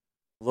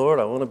Lord,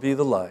 I want to be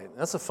the light.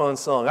 That's a fun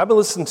song. I've been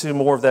listening to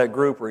more of that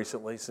group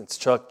recently since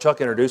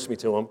Chuck introduced me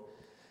to them.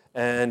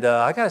 And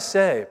I got to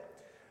say,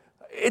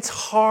 it's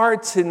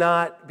hard to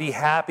not be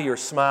happy or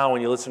smile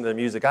when you listen to the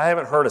music. I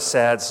haven't heard a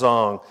sad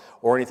song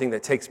or anything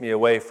that takes me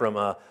away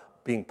from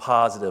being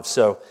positive.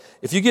 So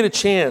if you get a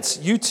chance,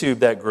 YouTube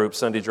that group,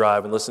 Sunday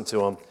Drive, and listen to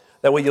them.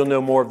 That way you'll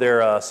know more of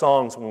their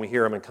songs when we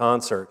hear them in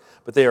concert.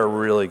 But they are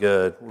really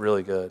good,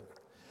 really good.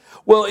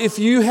 Well, if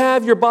you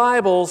have your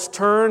Bibles,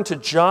 turn to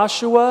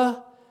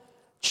Joshua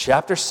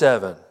chapter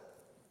 7.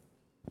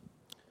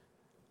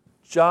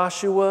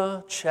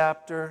 Joshua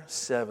chapter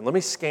 7. Let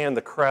me scan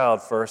the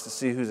crowd first to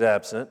see who's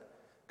absent,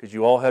 because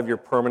you all have your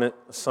permanent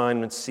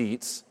assignment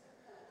seats.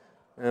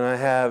 And I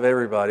have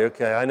everybody.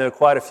 Okay, I know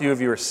quite a few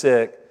of you are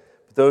sick.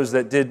 But those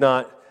that did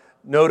not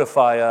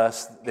notify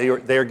us, they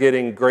are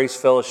getting Grace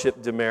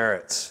Fellowship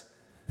demerits.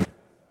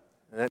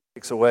 And that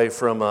takes away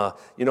from, I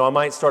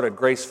might start a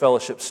Grace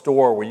Fellowship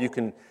store where you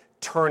can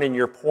turn in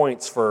your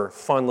points for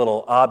fun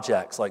little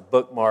objects like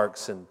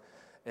bookmarks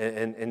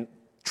and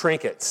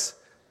trinkets.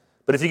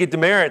 But if you get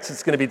demerits,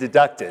 it's going to be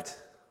deducted.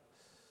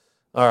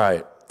 All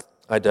right,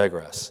 I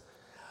digress.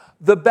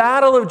 The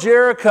Battle of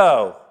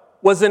Jericho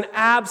was an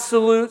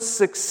absolute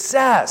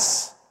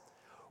success.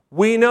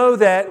 We know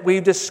that. We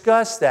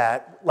discussed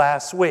that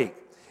last week.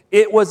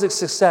 It was a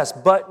success.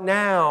 But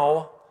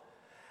now,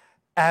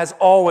 as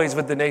always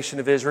with the nation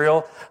of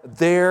Israel,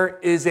 there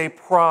is a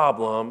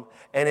problem,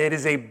 and it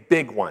is a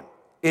big one.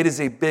 It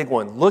is a big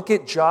one. Look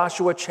at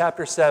Joshua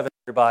chapter 7,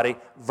 everybody,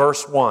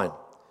 verse 1.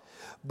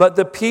 But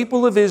the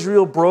people of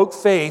Israel broke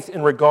faith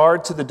in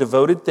regard to the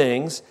devoted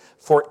things,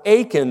 for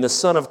Achan, the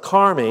son of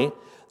Carmi,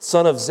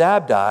 son of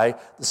Zabdi,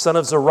 the son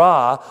of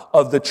Zerah,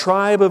 of the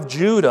tribe of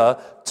Judah,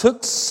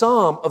 took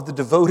some of the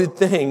devoted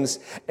things,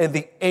 and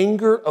the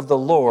anger of the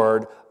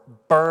Lord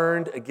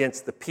burned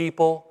against the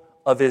people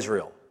of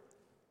Israel.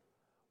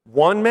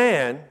 One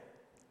man,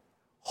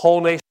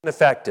 whole nation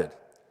affected.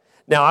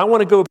 Now, I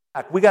want to go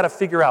back. We got to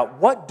figure out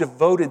what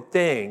devoted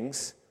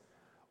things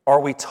are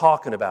we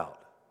talking about?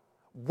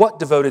 What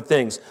devoted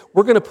things?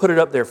 We're going to put it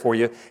up there for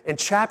you. In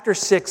chapter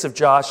 6 of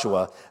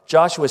Joshua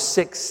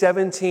 6,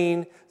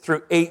 17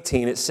 through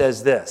 18, it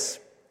says this.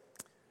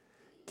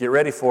 Get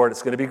ready for it.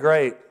 It's going to be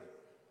great.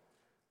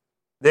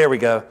 There we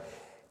go.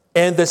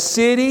 And the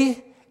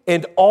city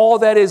and all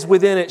that is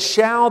within it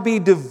shall be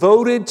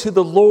devoted to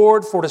the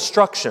Lord for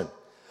destruction.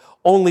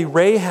 Only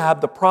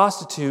Rahab the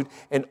prostitute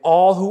and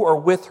all who are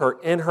with her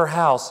in her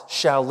house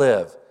shall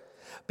live,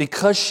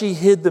 because she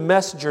hid the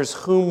messengers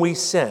whom we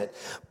sent.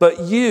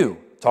 But you,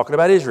 talking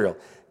about Israel,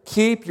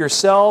 keep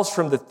yourselves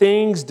from the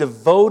things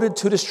devoted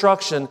to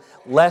destruction,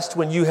 lest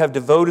when you have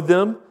devoted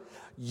them,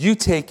 you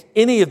take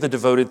any of the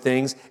devoted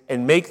things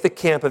and make the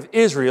camp of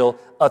Israel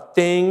a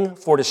thing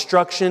for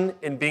destruction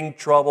and bring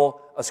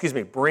trouble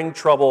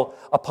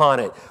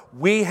upon it.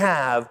 We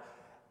have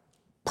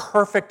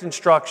perfect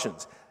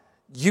instructions.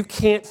 You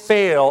can't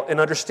fail in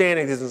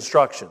understanding these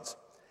instructions.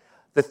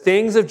 The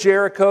things of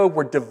Jericho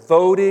were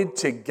devoted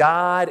to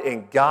God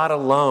and God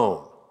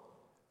alone.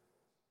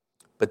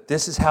 But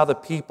this is how the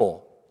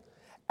people,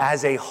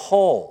 as a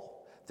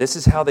whole, this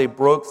is how they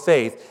broke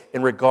faith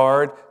in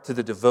regard to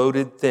the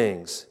devoted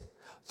things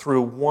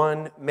through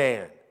one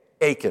man,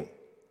 Achan.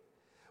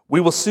 We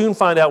will soon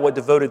find out what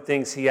devoted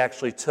things he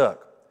actually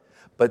took.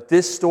 But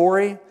this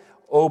story,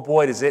 oh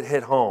boy, does it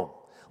hit home.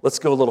 Let's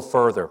go a little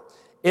further.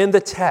 In the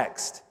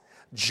text,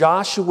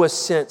 Joshua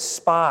sent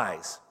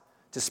spies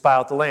to spy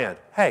out the land.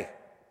 Hey,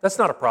 that's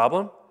not a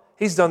problem.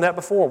 He's done that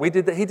before. He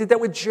did that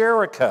with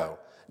Jericho.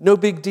 No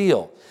big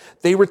deal.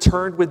 They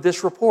returned with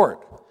this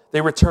report. They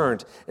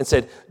returned and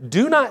said,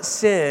 do not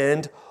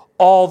send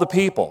all the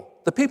people.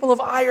 The people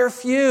of Ai are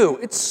few.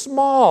 It's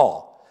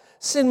small.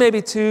 Send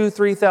maybe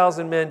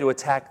 2,000-3,000 men to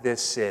attack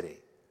this city.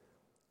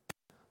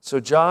 So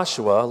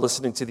Joshua,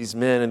 listening to these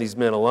men and these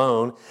men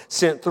alone,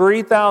 sent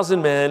 3,000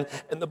 men,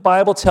 and the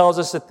Bible tells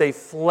us that they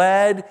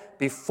fled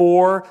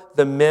before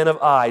the men of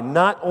Ai.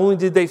 Not only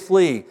did they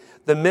flee,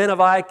 the men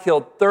of Ai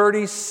killed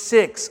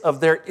 36 of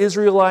their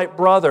Israelite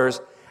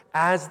brothers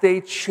as they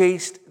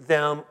chased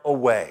them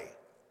away.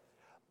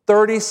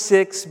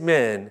 36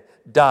 men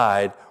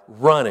died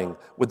running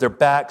with their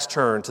backs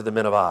turned to the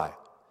men of Ai.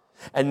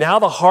 And now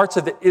the hearts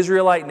of the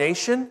Israelite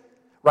nation,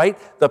 right,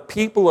 the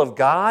people of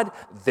God,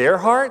 their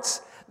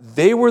hearts,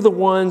 they were the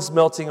ones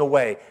melting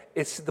away.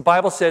 The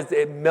Bible says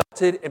that it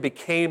melted and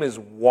became as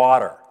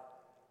water.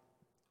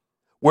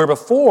 Where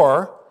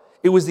before,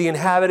 it was the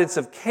inhabitants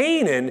of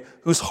Canaan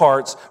whose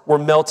hearts were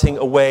melting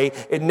away.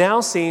 It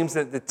now seems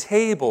that the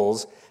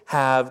tables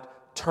have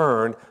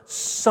turned.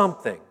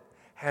 Something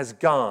has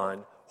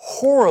gone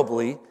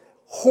horribly,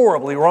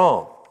 horribly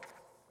wrong.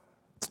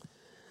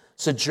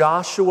 So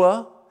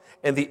Joshua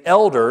and the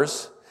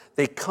elders,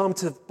 they come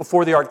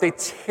before the ark. They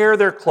tear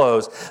their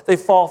clothes. They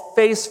fall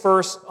face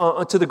first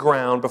to the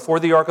ground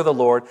before the ark of the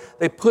Lord.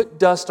 They put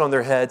dust on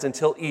their heads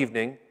until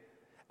evening,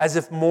 as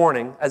if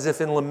mourning, as if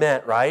in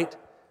lament, right?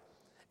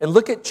 And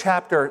look at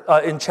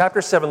in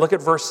chapter 7, look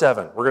at verse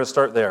 7. We're going to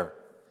start there.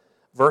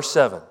 Verse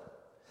 7.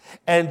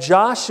 And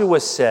Joshua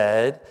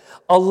said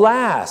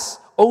Alas,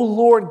 O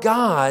Lord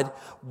God,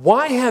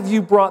 why have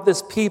you brought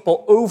this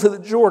people over the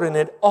Jordan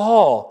at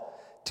all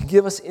to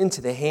give us into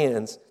the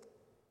hands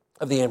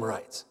of the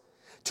Amorites,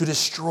 to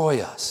destroy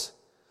us?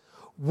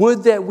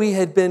 Would that we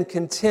had been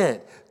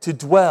content to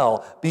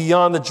dwell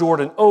beyond the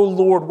Jordan. O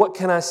Lord, what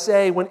can I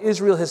say when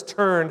Israel has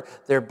turned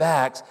their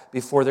backs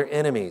before their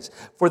enemies?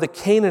 For the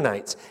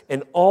Canaanites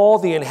and all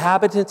the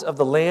inhabitants of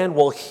the land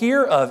will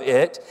hear of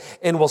it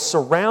and will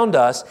surround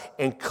us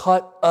and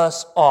cut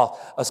off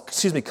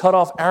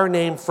our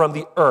name from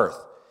the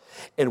earth.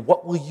 And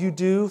what will you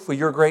do for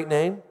your great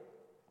name?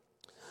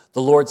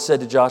 The Lord said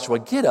to Joshua,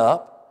 get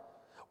up.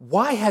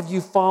 Why have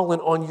you fallen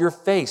on your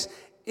face?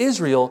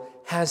 Israel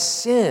has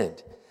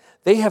sinned.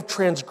 They have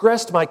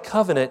transgressed my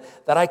covenant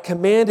that I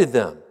commanded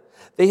them.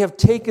 They have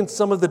taken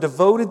some of the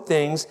devoted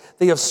things.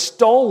 They have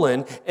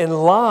stolen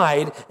and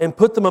lied and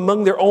put them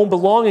among their own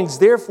belongings.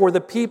 Therefore,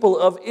 the people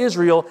of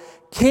Israel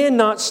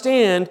cannot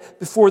stand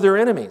before their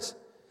enemies.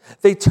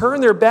 They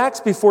turn their backs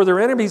before their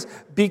enemies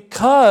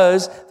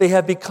because they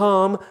have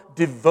become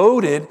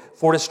devoted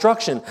for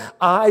destruction.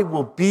 I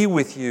will be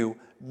with you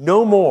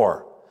no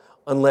more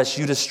unless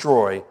you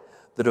destroy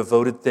the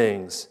devoted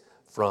things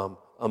from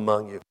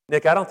among you.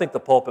 Nick, I don't think the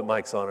pulpit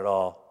mic's on at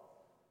all.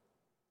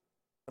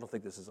 I don't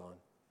think this is on.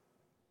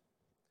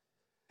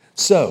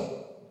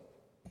 So,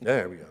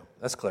 there we go.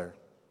 That's clear.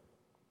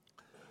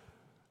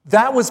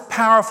 That was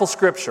powerful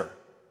scripture.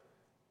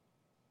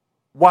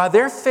 While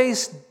they're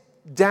face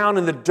down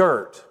in the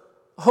dirt,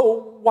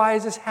 oh, why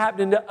is this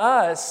happening to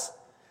us?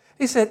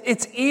 He said,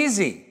 it's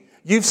easy.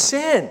 You've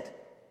sinned.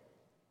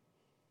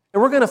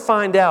 And we're going to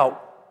find out.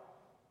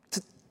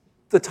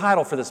 The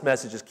title for this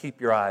message is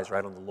Keep Your Eyes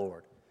Right on the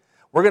Lord.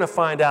 We're going to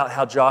find out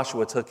how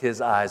Joshua took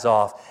his eyes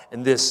off,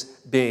 and this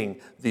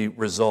being the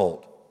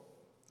result.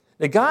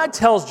 Now, God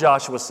tells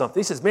Joshua something.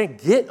 He says, man,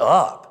 get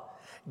up.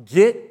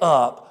 Get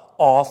up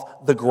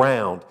off the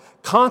ground.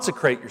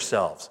 Consecrate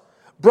yourselves.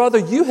 Brother,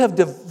 you have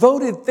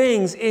devoted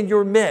things in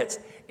your midst.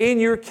 In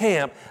your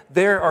camp,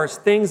 there are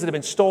things that have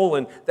been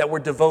stolen that were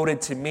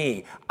devoted to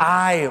me.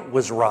 I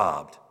was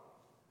robbed.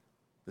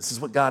 This is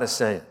what God is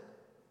saying.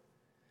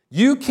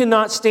 You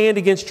cannot stand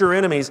against your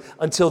enemies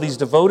until these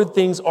devoted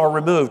things are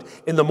removed.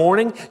 In the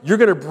morning, you're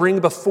going to bring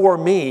before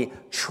me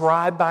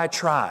tribe by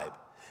tribe,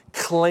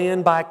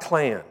 clan by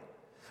clan,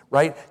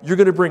 right? You're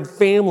going to bring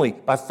family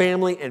by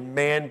family and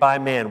man by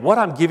man. What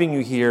I'm giving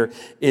you here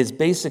is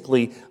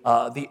basically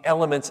the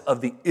elements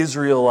of the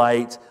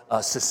Israelite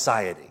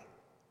society.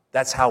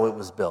 That's how it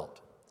was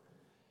built.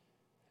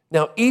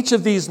 Now, each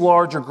of these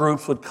larger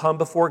groups would come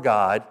before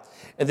God,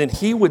 and then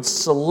he would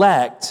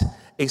select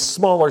a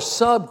smaller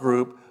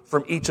subgroup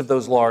from each of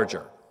those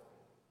larger.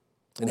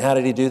 And how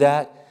did he do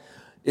that?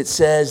 It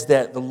says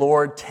that the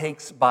Lord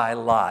takes by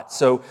lot.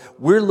 So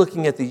we're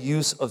looking at the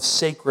use of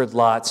sacred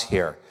lots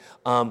here.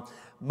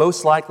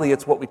 Most likely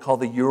it's what we call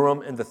the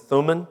Urim and the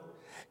Thummim.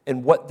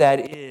 And what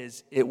that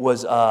is, it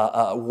was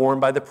worn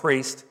by the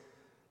priest,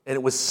 and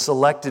it was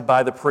selected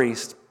by the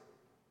priest.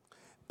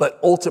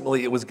 But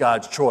ultimately it was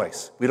God's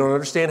choice. We don't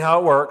understand how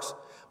it works,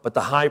 but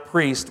the high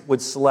priest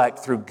would select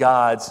through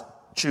God's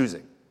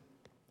choosing.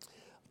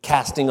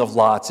 Casting of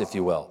lots, if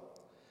you will.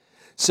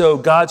 So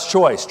God's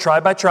choice,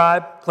 tribe by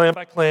tribe, clan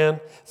by clan,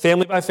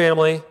 family by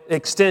family,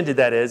 extended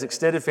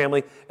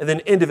family, and then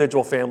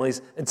individual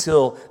families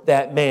until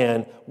that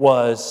man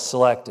was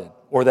selected,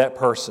 or that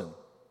person.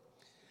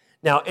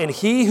 Now, and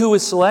he who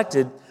is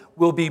selected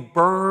will be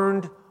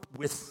burned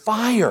with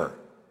fire.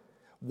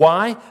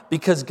 Why?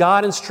 Because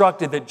God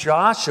instructed that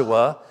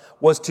Joshua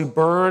was to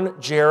burn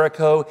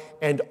Jericho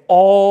and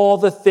all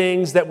the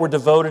things that were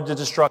devoted to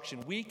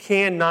destruction. We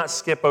cannot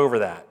skip over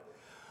that.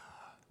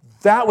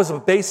 That was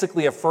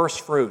basically a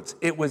first fruits.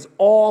 It was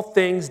all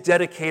things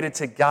dedicated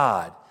to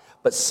God.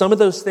 But some of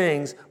those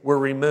things were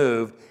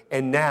removed,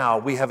 and now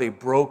we have a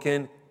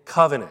broken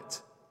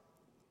covenant.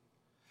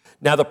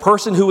 Now, the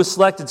person who was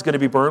selected is going to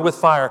be burned with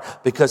fire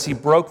because he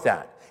broke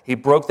that. He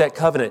broke that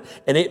covenant,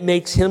 and it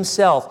makes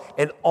himself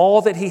and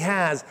all that he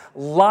has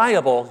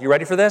liable, you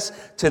ready for this,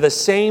 to the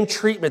same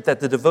treatment that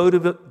the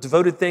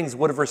devoted things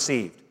would have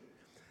received.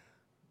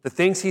 The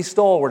things he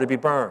stole were to be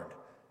burned.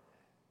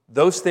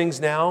 Those things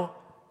now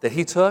that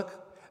he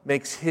took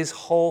makes his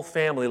whole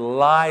family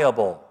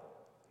liable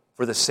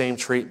for the same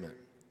treatment.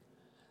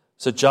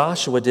 So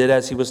Joshua did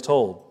as he was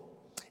told.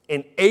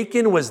 And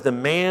Achan was the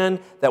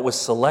man that was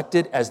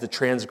selected as the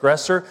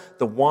transgressor,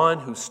 the one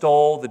who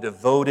stole the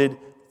devoted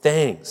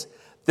things.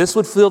 This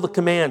would fill the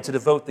command to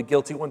devote the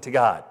guilty one to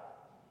God.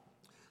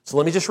 So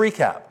let me just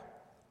recap.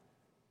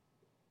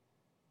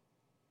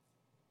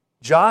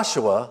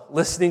 Joshua,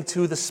 listening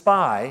to the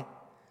spy,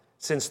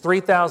 sends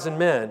 3,000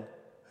 men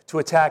to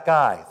attack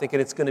Ai,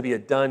 thinking it's going to be a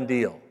done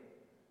deal.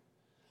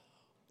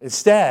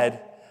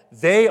 Instead,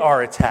 they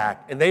are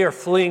attacked, and they are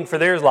fleeing for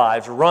their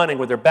lives, running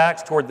with their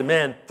backs toward the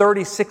men.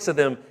 36 of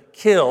them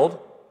killed.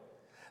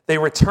 They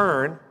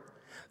return.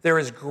 There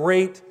is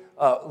great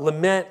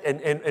lament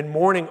and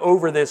mourning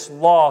over this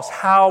loss.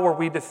 How were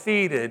we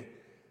defeated?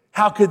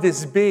 How could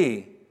this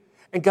be?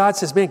 And God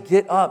says, man,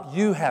 get up.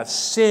 You have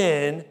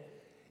sinned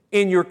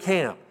in your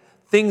camp.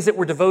 Things that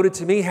were devoted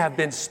to me have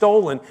been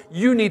stolen.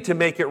 You need to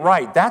make it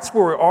right. That's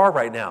where we are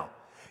right now.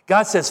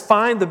 God says,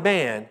 find the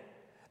man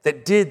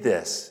that did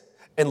this,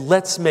 and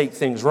let's make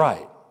things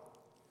right.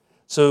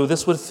 So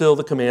this would fill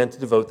the command to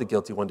devote the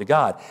guilty one to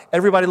God.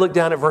 Everybody look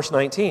down at verse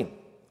 19.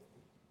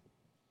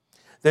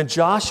 Then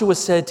Joshua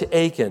said to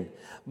Achan,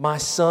 my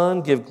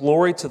son, give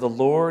glory to the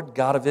Lord,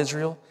 God of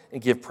Israel,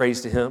 and give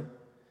praise to him.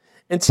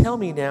 And tell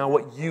me now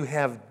what you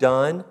have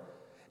done.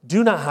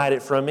 Do not hide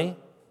it from me.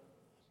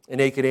 And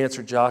Achan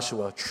answered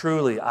Joshua,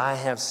 truly I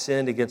have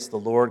sinned against the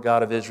Lord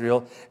God of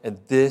Israel, and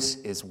this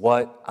is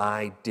what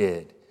I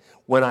did.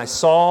 When I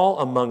saw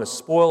among a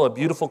spoil a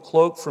beautiful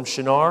cloak from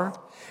Shinar,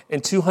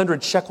 and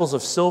 200 shekels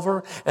of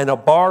silver, and a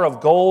bar of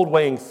gold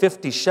weighing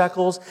 50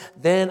 shekels.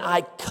 Then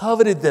I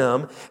coveted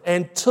them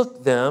and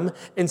took them,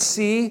 and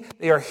see,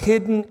 they are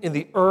hidden in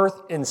the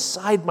earth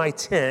inside my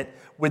tent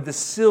with the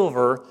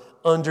silver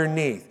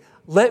underneath.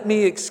 Let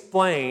me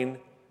explain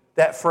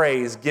that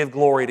phrase, give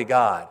glory to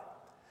God,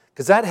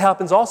 because that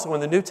happens also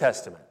in the New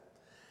Testament.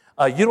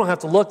 You don't have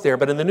to look there,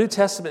 but in the New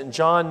Testament, in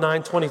John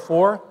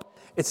 9:24,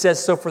 it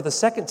says, so for the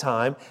second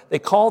time, they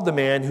called the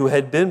man who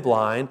had been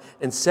blind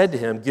and said to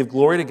him, give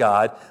glory to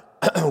God.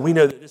 We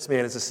know that this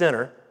man is a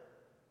sinner,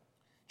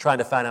 trying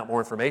to find out more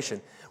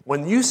information.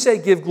 When you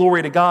say give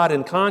glory to God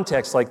in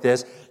context like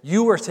this,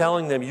 you are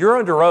telling them, you're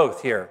under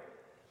oath here.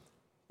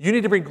 You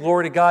need to bring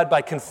glory to God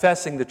by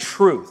confessing the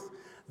truth.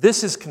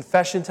 This is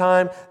confession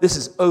time. This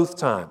is oath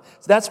time.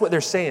 So that's what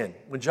they're saying.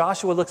 When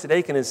Joshua looks at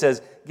Achan and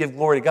says, give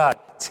glory to God,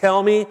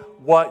 tell me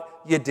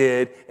what you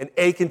did. And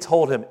Achan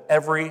told him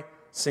every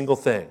single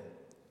thing.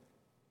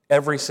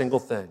 Every single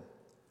thing.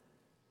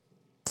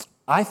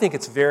 I think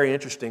it's very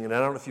interesting, and I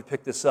don't know if you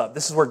picked this up.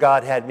 This is where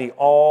God had me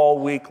all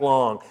week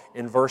long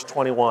in verse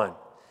 21.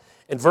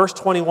 In verse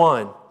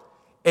 21,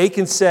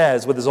 Achan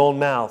says with his own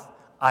mouth,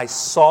 I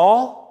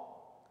saw,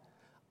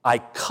 I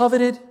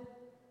coveted,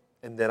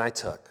 and then I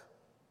took.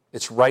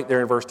 It's right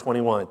there in verse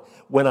 21.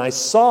 When I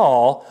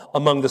saw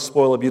among the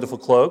spoil a beautiful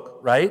cloak,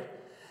 right?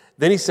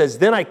 Then he says,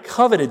 then I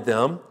coveted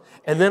them,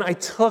 and then I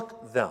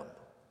took them.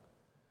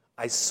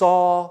 I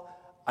saw,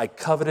 I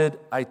coveted,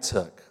 I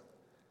took.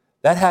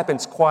 That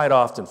happens quite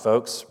often,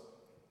 folks.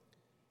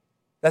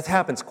 That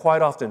happens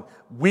quite often.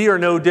 We are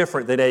no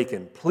different than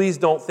Achan. Please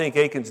don't think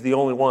Achan's the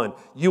only one.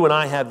 You and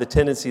I have the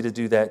tendency to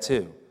do that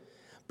too.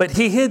 But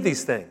he hid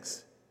these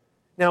things.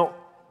 Now,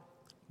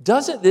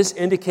 doesn't this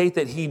indicate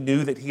that he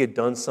knew that he had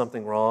done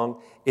something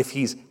wrong if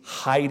he's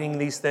hiding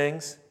these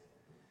things?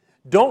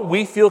 Don't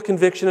we feel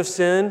conviction of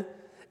sin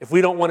if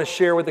we don't want to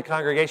share with the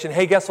congregation,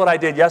 hey, guess what I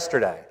did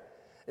yesterday?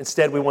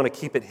 Instead, we want to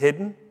keep it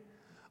hidden.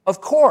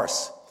 Of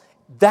course,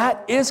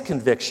 that is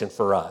conviction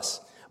for us,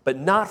 but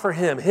not for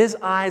him. His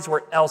eyes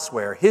were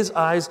elsewhere. His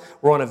eyes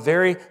were on a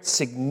very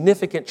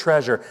significant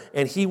treasure,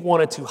 and he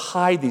wanted to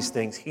hide these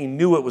things. He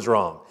knew it was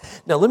wrong.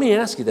 Now, let me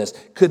ask you this.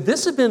 Could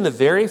this have been the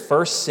very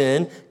first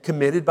sin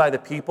committed by the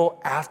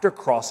people after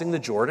crossing the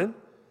Jordan?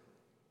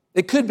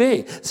 It could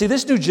be. See,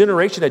 this new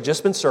generation had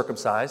just been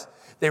circumcised.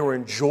 They were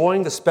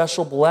enjoying the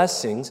special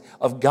blessings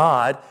of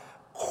God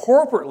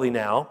corporately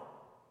now.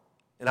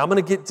 And I'm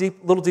going to get a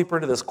little deeper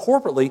into this.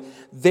 Corporately,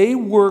 they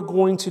were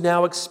going to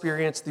now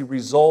experience the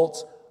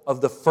results of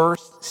the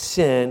first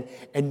sin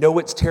and know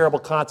its terrible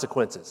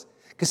consequences.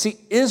 Because see,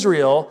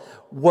 Israel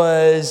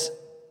was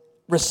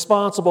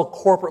responsible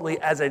corporately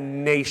as a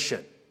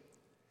nation.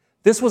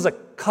 This was a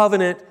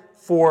covenant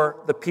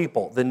for the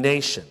people, the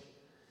nation.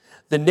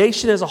 The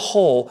nation as a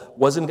whole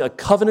was in a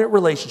covenant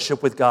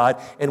relationship with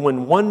God, and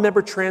when one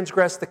member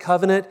transgressed the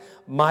covenant,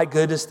 my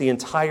goodness, the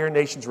entire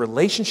nation's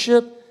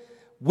relationship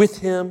with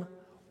him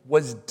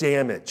was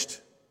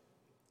damaged.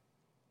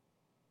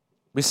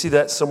 We see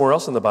that somewhere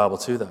else in the Bible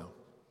too, though.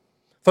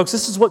 Folks,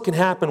 this is what can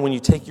happen when you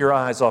take your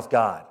eyes off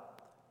God.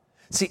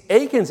 See,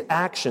 Achan's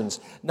actions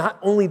not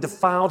only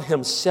defiled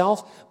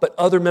himself, but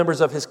other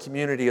members of his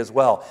community as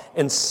well.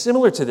 And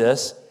similar to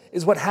this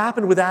is what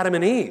happened with Adam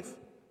and Eve.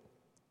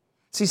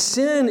 See,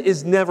 sin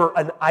is never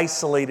an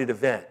isolated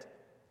event.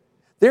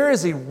 There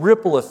is a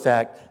ripple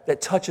effect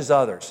that touches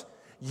others.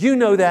 You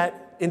know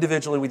that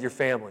individually with your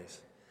families.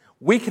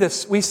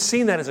 We've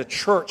seen that as a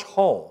church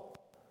whole.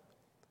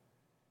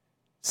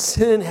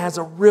 Sin has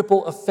a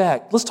ripple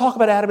effect. Let's talk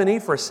about Adam and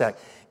Eve for a sec.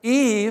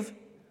 Eve,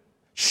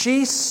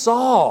 she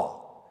saw,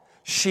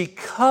 she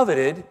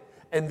coveted,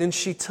 and then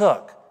she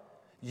took.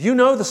 You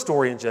know the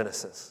story in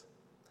Genesis.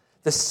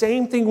 The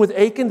same thing with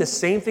Achan, the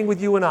same thing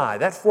with you and I.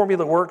 That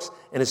formula works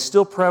and is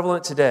still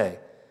prevalent today.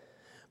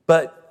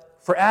 But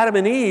for Adam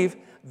and Eve,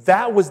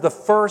 that was the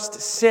first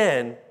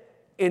sin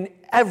in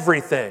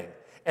everything.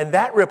 And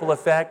that ripple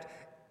effect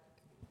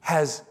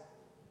has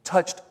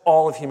touched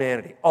all of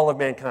humanity, all of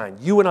mankind,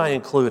 you and I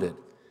included.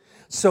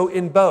 So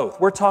in both,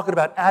 we're talking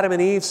about Adam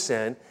and Eve's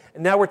sin,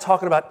 and now we're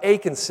talking about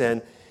Achan's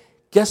sin.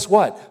 Guess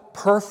what?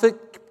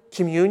 Perfect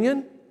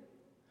communion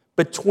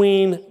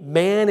between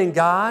man and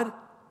God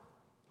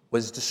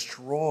was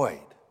destroyed.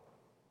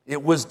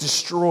 It was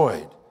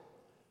destroyed.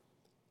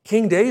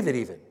 King David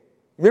even.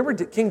 Remember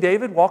King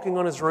David walking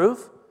on his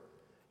roof?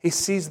 He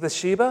sees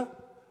Bathsheba.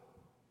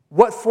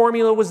 What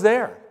formula was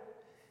there?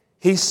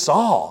 He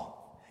saw,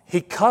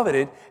 he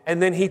coveted,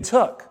 and then he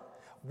took.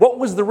 What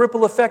was the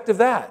ripple effect of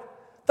that?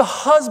 The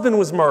husband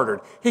was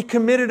murdered. He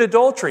committed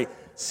adultery.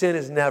 Sin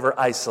is never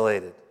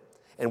isolated.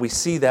 And we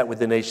see that with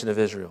the nation of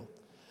Israel.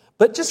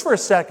 But just for a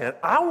second,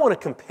 I want to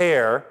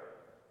compare,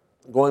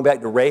 going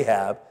back to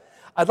Rahab,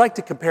 I'd like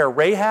to compare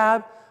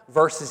Rahab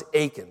versus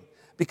Achan,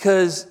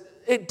 because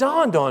it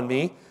dawned on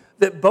me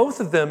that both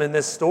of them in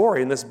this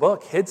story, in this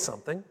book, hid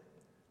something.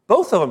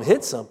 Both of them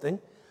hid something.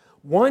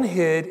 One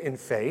hid in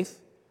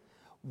faith,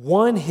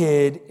 one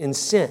hid in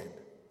sin.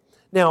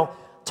 Now,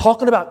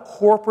 talking about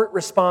corporate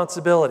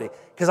responsibility,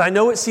 because I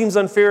know it seems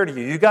unfair to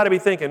you. You got to be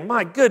thinking,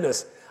 my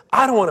goodness,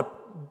 I don't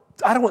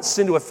want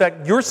sin to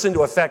affect your sin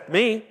to affect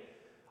me.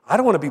 I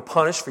don't want to be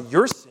punished for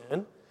your sin.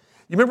 You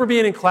remember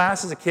being in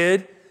class as a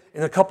kid,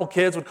 and a couple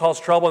kids would cause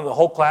trouble, and the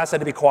whole class had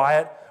to be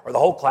quiet, or the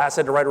whole class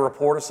had to write a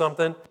report or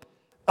something?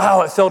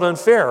 Oh, it felt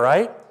unfair,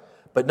 right?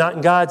 But not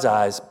in God's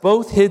eyes.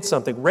 Both hid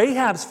something.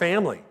 Rahab's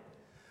family,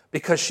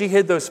 because she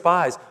hid those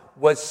spies,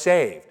 was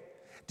saved.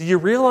 Do you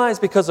realize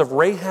because of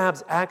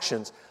Rahab's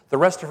actions, the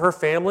rest of her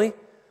family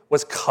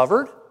was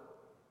covered?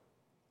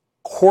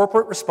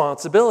 Corporate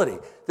responsibility.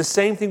 The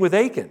same thing with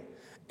Achan.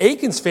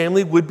 Achan's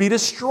family would be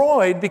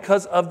destroyed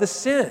because of the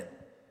sin.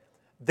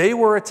 They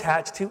were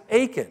attached to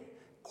Achan.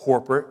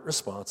 Corporate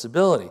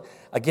responsibility.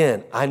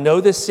 Again, I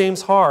know this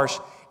seems harsh,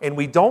 and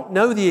we don't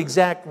know the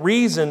exact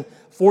reason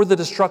for the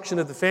destruction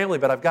of the family,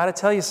 but I've got to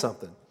tell you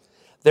something.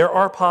 There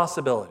are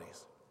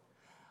possibilities.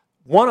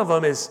 One of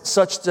them is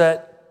such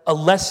that a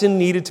lesson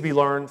needed to be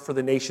learned for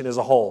the nation as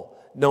a whole,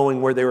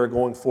 knowing where they were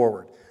going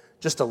forward.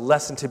 Just a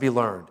lesson to be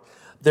learned.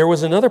 There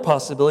was another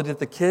possibility that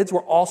the kids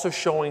were also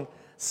showing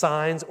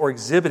signs or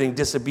exhibiting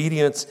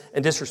disobedience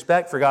and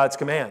disrespect for God's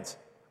commands.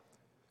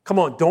 Come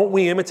on, don't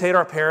we imitate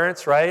our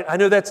parents, right? I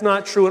know that's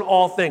not true in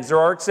all things. There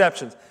are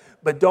exceptions.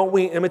 But don't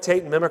we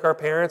imitate and mimic our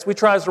parents? We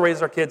try to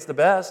raise our kids the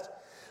best.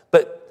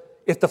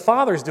 But if the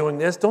father's doing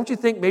this, don't you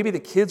think maybe the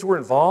kids were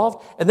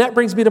involved? And that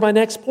brings me to my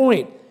next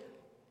point.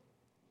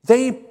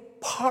 They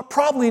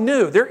probably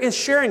knew. They're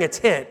sharing a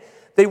tent.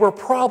 They were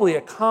probably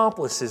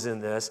accomplices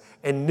in this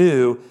and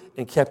knew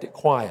and kept it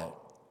quiet.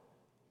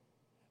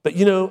 But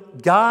you know,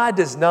 God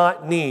does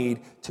not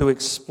need to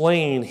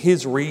explain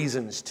his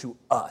reasons to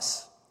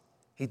us.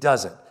 He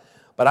doesn't.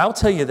 But I'll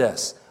tell you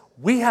this.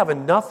 We have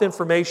enough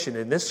information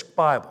in this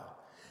Bible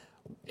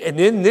and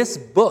in this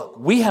book,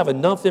 we have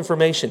enough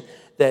information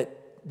that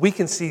we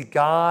can see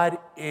God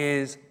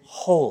is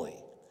holy.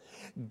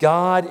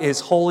 God is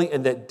holy,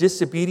 and that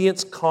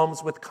disobedience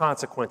comes with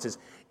consequences.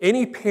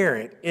 Any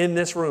parent in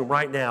this room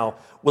right now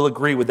will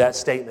agree with that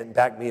statement and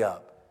back me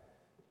up.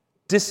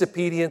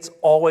 Disobedience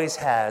always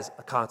has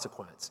a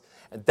consequence,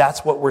 and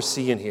that's what we're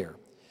seeing here.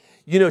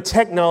 You know,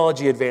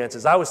 technology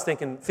advances. I was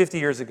thinking 50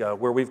 years ago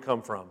where we've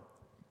come from.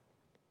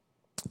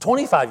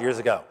 25 years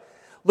ago.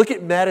 Look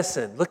at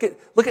medicine. Look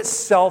at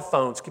cell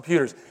phones,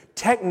 computers.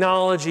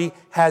 Technology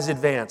has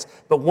advanced.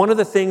 But one of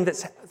the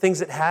things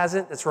that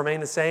hasn't, that's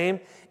remained the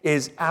same,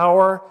 is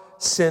our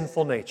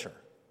sinful nature.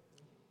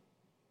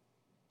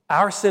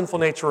 Our sinful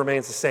nature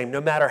remains the same,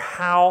 no matter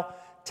how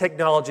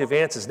technology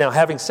advances. Now,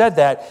 having said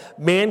that,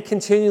 man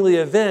continually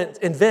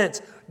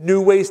invents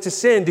new ways to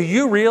sin. Do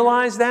you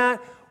realize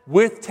that?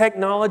 With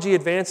technology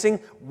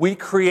advancing, we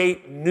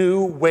create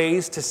new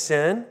ways to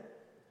sin.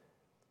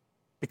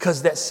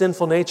 Because that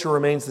sinful nature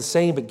remains the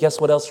same, but guess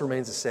what else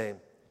remains the same?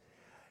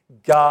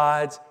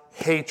 God's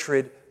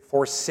hatred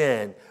for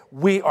sin.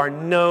 We are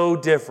no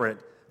different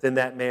than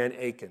that man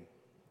Achan.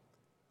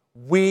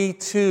 We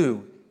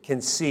too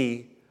can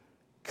see,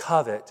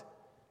 covet,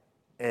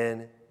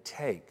 and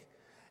take.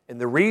 And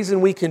the reason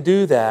we can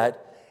do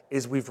that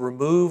is we've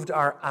removed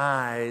our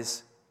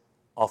eyes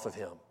off of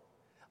him.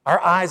 Our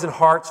eyes and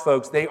hearts,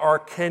 folks, they are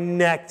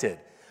connected.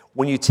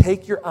 When you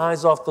take your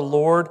eyes off the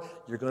Lord,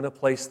 you're going to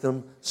place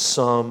them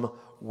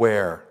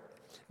somewhere.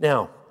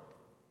 Now,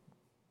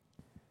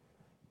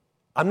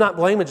 I'm not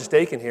blaming just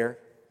Achan here.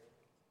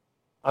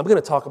 I'm going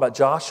to talk about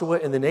Joshua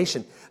and the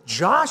nation.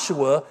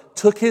 Joshua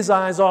took his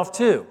eyes off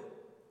too.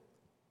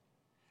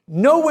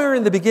 Nowhere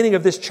in the beginning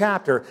of this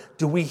chapter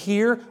do we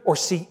hear or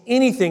see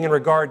anything in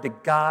regard to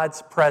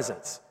God's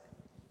presence.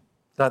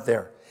 Not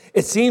there.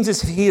 It seems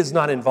as if he is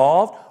not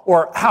involved,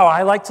 or how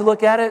I like to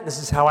look at it,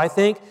 this is how I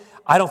think,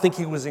 I don't think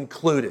he was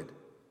included.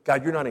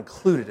 God, you're not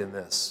included in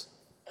this.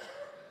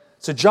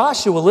 So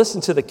Joshua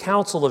listened to the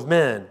counsel of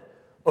men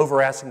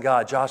over asking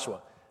God,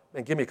 Joshua,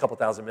 man, give me a couple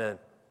thousand men.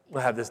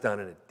 We'll have this done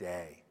in a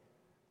day.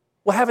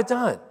 We'll have it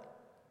done.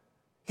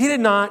 He did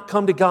not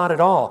come to God at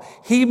all.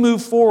 He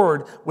moved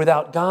forward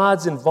without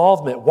God's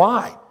involvement.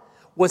 Why?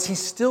 Was he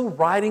still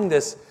riding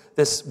this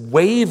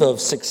wave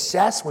of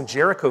success when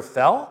Jericho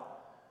fell?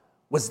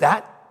 Was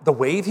that the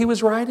wave he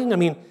was riding? I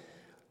mean,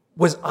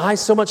 was I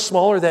so much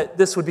smaller that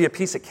this would be a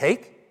piece of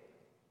cake?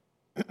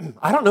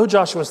 I don't know what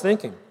Joshua was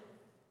thinking.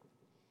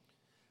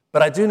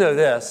 But I do know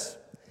this.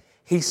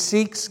 He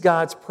seeks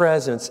God's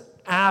presence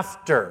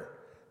after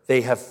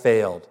they have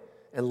failed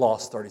and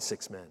lost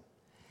 36 men.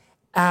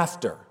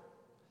 After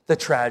the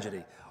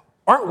tragedy.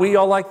 Aren't we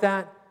all like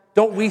that?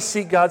 Don't we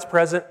seek God's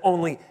presence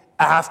only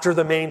after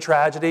the main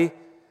tragedy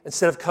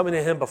instead of coming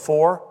to him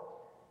before?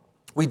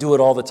 We do it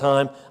all the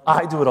time.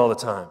 I do it all the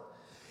time.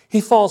 He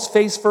falls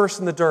face first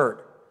in the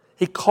dirt.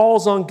 He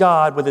calls on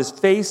God with his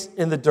face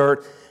in the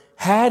dirt.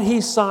 Had he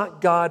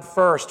sought God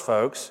first,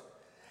 folks,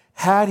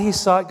 had he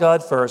sought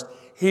God first,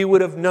 he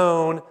would have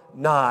known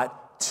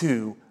not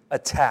to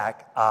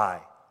attack Ai.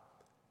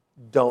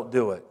 Don't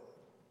do it.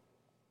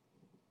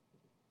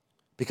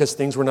 Because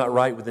things were not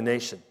right with the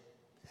nation.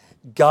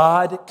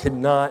 God could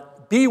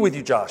not be with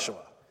you,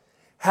 Joshua.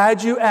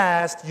 Had you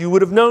asked, you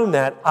would have known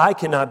that I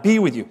cannot be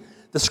with you.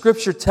 The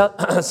scripture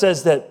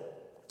says that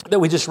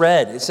we just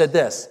read. It said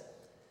this,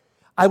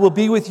 I will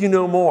be with you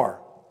no more.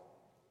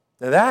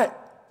 Now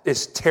that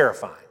is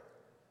terrifying.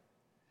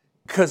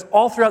 Because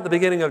all throughout the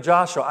beginning of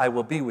Joshua, I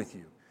will be with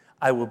you.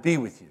 I will be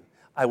with you.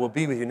 I will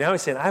be with you. Now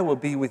he's saying, I will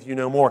be with you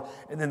no more.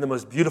 And then the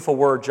most beautiful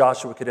word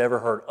Joshua could ever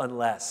heard,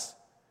 unless.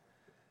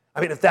 I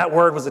mean, if that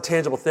word was a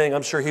tangible thing,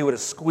 I'm sure he would have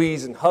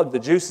squeezed and hugged the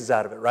juices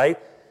out of it, right?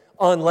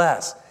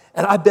 Unless.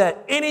 And I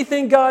bet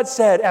anything God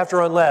said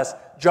after unless,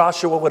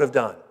 Joshua would have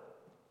done.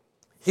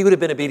 He would have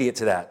been obedient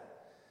to that.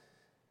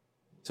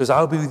 He says,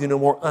 I will be with you no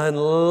more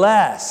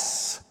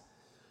unless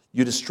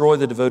you destroy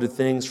the devoted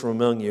things from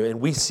among you. And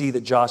we see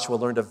that Joshua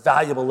learned a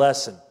valuable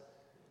lesson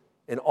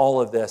in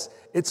all of this.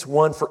 It's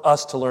one for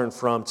us to learn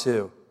from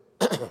too.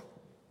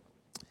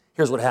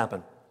 Here's what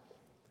happened.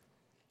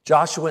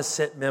 Joshua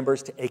sent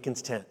members to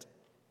Achan's tent.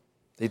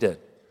 They did.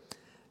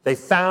 They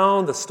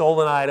found the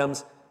stolen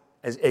items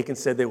as Achan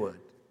said they would.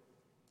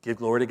 Give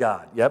glory to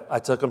God. Yep, I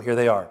took them. Here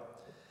they are.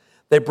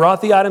 They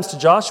brought the items to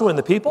Joshua and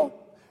the people.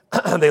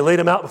 They laid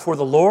them out before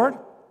the Lord.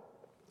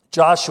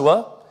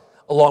 Joshua,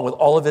 along with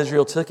all of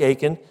Israel, took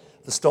Achan,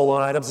 the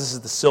stolen items. This is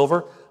the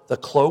silver, the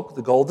cloak,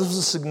 the gold. This was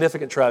a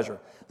significant treasure.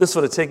 This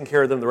would have taken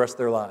care of them the rest of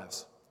their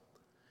lives.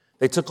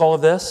 They took all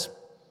of this.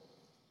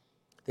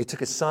 They took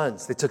his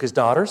sons. They took his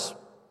daughters.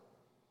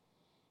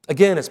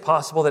 Again, it's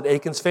possible that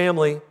Achan's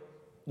family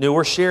knew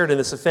or shared in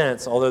this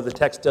offense, although the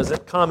text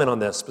doesn't comment on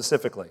this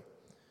specifically.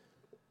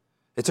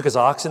 They took his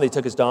oxen. They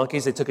took his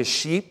donkeys. They took his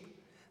sheep.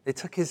 They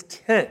took his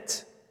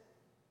tent.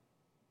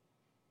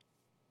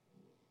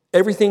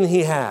 Everything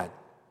he had.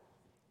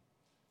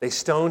 They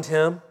stoned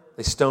him.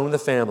 They stoned the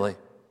family.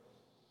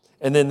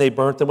 And then they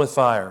burnt them with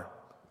fire.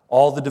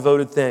 All the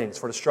devoted things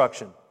for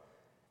destruction,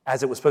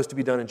 as it was supposed to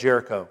be done in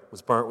Jericho,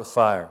 was burnt with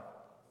fire.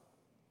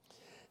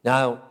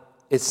 Now,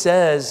 it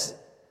says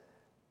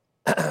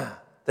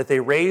that they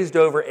raised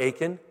over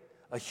Achan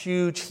a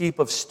huge heap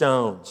of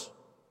stones.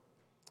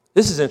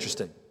 This is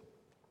interesting.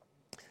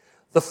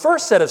 The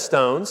first set of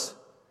stones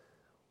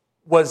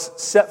was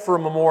set for a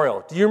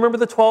memorial. Do you remember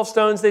the 12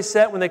 stones they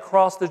set when they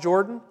crossed the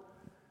Jordan?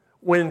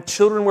 When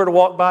children were to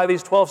walk by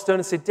these 12 stones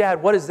and say,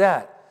 Dad, what is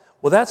that?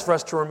 Well, that's for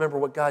us to remember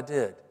what God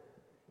did.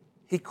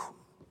 He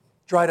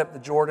dried up the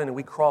Jordan and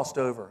we crossed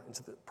over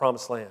into the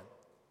promised land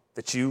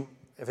that you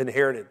have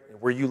inherited and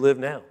where you live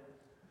now.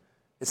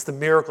 It's the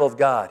miracle of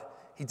God.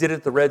 He did it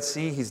at the Red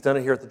Sea. He's done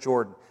it here at the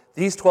Jordan.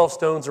 These 12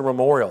 stones are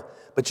memorial.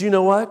 But you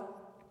know what?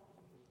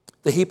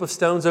 The heap of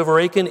stones over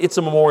Achan, it's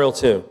a memorial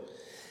too.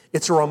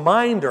 It's a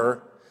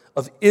reminder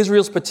of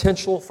Israel's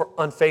potential for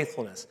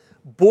unfaithfulness.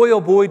 Boy,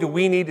 oh boy, do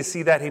we need to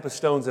see that heap of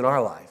stones in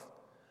our life.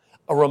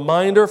 A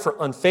reminder for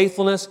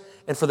unfaithfulness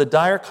and for the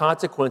dire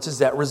consequences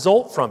that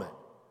result from it.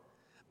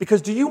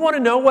 Because do you want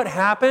to know what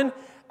happened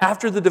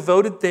after the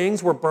devoted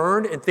things were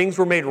burned and things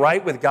were made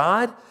right with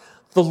God?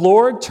 The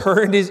Lord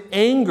turned his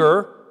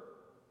anger.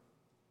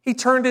 He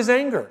turned his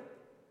anger.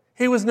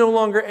 He was no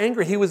longer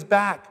angry. He was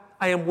back.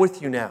 I am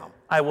with you now.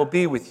 I will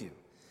be with you.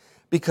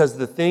 Because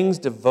the things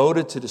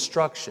devoted to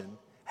destruction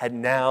had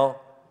now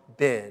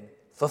been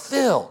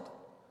fulfilled.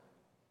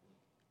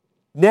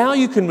 Now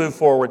you can move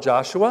forward,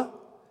 Joshua.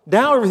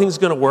 Now everything's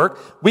going to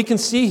work. We can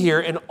see here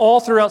and all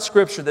throughout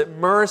Scripture that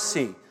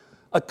mercy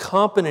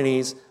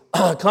accompanies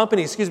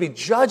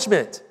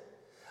judgment.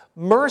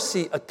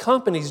 Mercy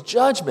accompanies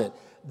judgment.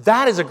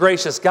 That is a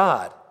gracious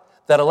God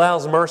that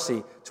allows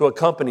mercy to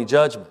accompany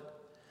judgment.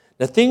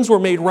 Now things were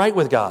made right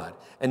with God.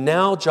 And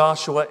now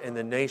Joshua and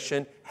the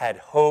nation had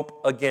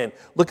hope again.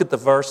 Look at the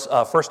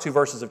first two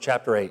verses of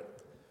chapter 8.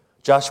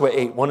 Joshua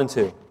 8, 1 and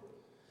 2.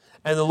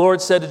 And the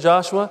Lord said to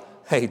Joshua,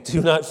 hey,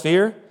 do not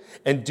fear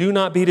and do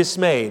not be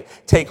dismayed.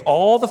 Take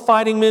all the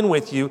fighting men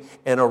with you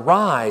and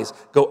arise,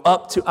 go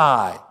up to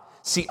Ai.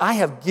 See, I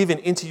have given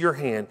into your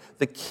hand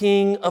the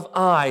king of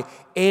Ai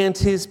and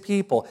his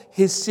people,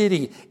 his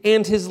city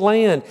and his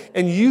land.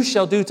 And you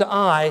shall do to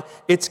Ai,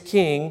 its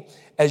king,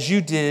 as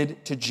you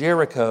did to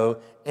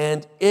Jericho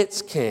and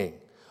its king.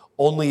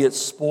 Only its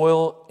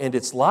spoil and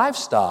its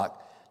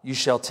livestock you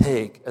shall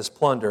take as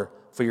plunder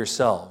for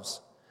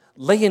yourselves.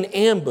 Lay an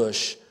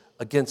ambush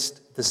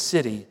against the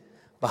city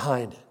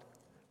behind it.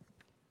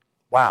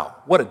 Wow,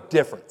 what a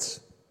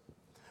difference.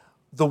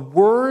 The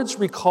words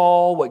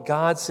recall what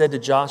God said to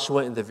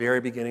Joshua in the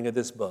very beginning of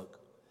this book.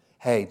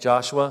 Hey,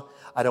 Joshua,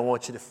 I don't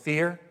want you to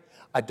fear.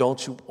 I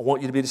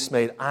want you to be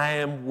dismayed. I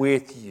am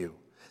with you.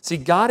 See,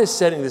 God is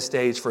setting the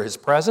stage for his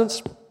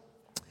presence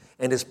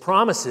and his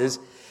promises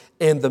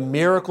and the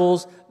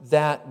miracles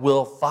that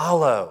will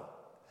follow.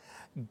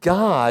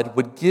 God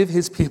would give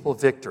his people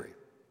victory.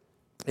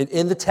 And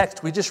in the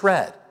text we just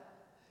read,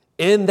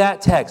 in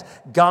that text,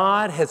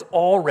 God has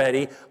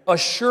already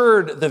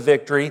assured the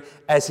victory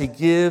as he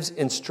gives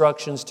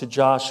instructions to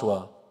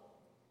Joshua.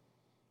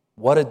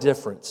 What a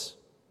difference.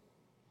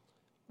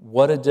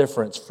 What a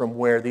difference from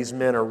where these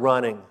men are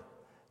running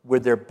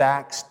with their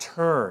backs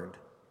turned.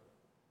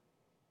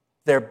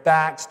 Their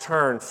backs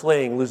turned,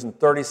 fleeing, losing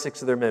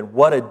 36 of their men.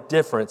 What a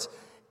difference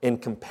in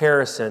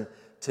comparison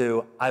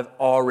to, I've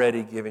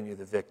already given you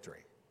the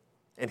victory.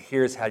 And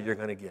here's how you're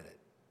going to get it.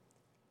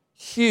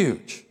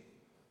 Huge.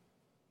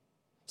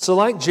 So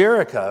like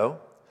Jericho,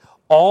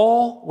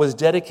 all was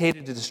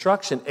dedicated to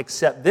destruction,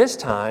 except this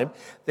time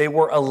they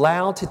were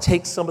allowed to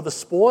take some of the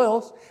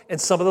spoils and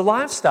some of the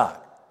livestock.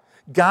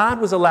 God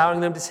was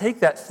allowing them to take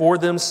that for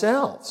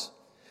themselves.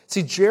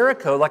 See,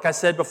 Jericho, like I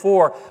said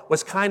before,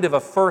 was kind of a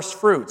first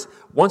fruits.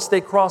 Once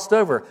they crossed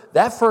over,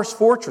 that first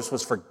fortress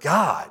was for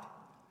God.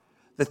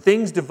 The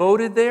things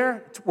devoted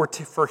there were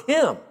for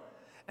him.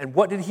 And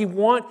what did he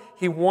want?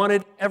 He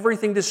wanted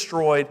everything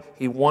destroyed.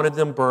 He wanted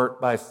them burnt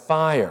by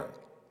fire.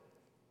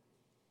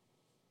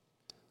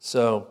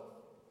 So,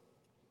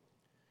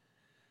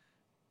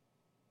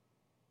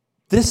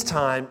 this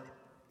time,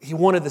 he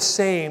wanted the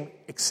same,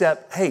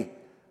 except, hey,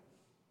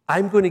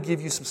 I'm going to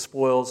give you some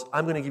spoils.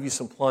 I'm going to give you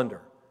some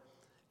plunder.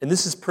 And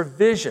this is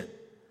provision.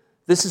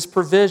 This is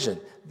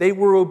provision. They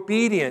were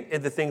obedient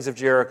in the things of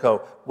Jericho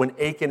when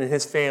Achan and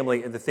his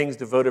family and the things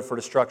devoted for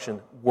destruction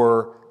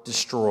were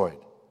destroyed.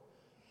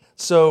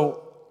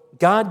 So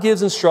God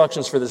gives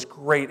instructions for this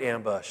great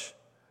ambush.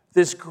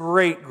 This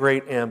great,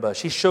 great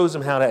ambush. He shows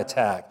them how to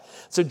attack.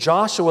 So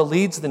Joshua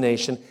leads the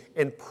nation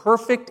in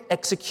perfect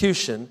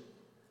execution,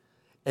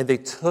 and they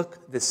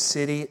took the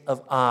city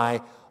of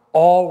Ai.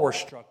 All were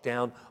struck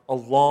down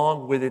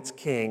along with its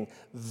king.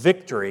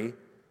 Victory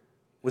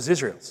was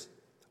Israel's.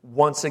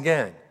 Once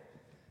again,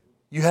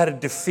 you had a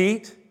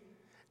defeat,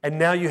 and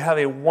now you have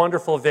a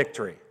wonderful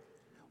victory.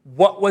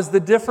 What was the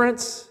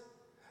difference?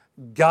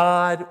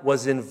 God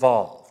was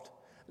involved.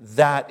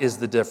 That is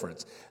the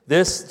difference.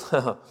 This,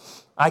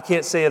 I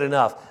can't say it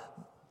enough.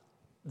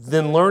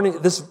 Them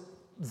learning this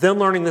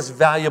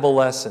valuable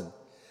lesson,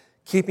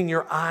 keeping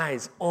your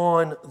eyes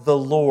on the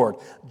Lord.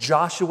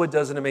 Joshua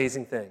does an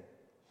amazing thing.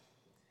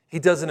 He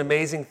does an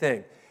amazing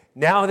thing.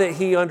 Now that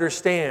he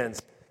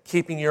understands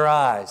keeping your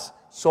eyes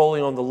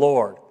solely on the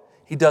Lord,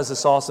 he does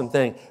this awesome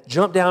thing.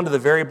 Jump down to the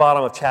very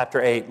bottom of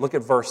chapter 8. Look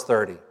at verse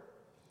 30.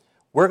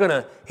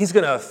 He's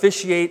going to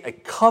officiate a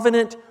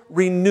covenant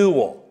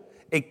renewal.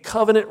 A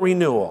covenant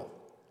renewal.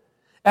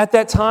 At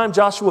that time,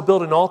 Joshua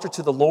built an altar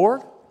to the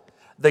Lord,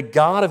 the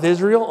God of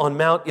Israel, on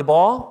Mount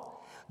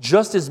Ebal,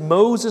 just as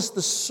Moses,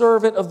 the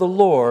servant of the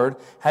Lord,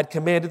 had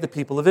commanded the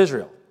people of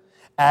Israel.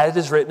 As it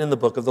is written in the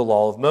book of the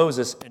law of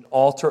Moses, an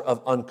altar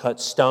of uncut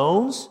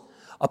stones,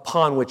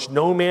 upon which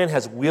no man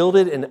has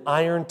wielded an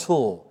iron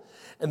tool.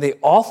 And they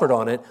offered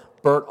on it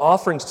burnt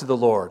offerings to the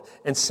Lord,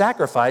 and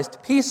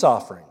sacrificed peace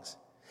offerings.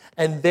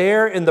 And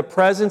there, in the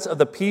presence of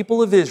the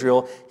people of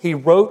Israel, he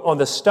wrote on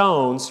the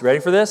stones, ready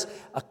for this?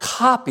 A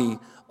copy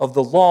of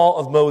the law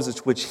of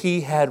Moses, which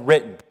he had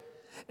written.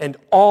 And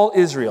all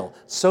Israel,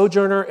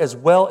 sojourner as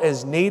well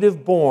as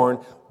native born,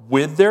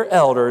 with their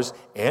elders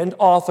and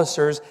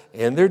officers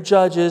and their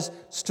judges,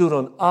 stood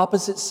on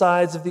opposite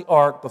sides of the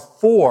ark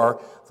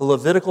before the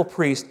Levitical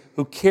priest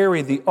who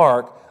carried the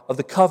ark of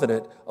the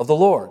covenant of the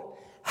Lord.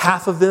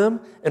 Half of them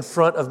in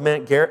front of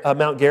Mount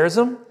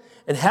Gerizim,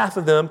 and half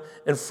of them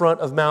in front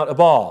of Mount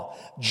Ebal,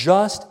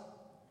 just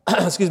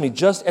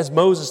as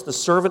Moses, the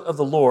servant of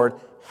the Lord,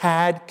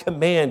 had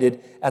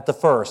commanded at the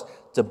first,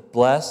 to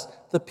bless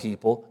the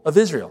people of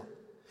Israel.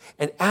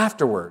 And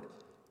afterward,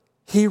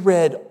 he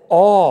read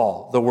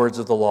all the words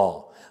of the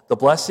law, the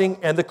blessing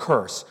and the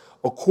curse,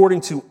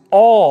 according to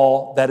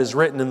all that is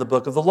written in the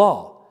book of the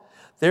law.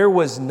 There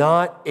was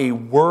not a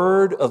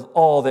word of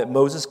all that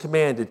Moses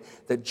commanded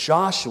that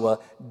Joshua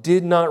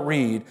did not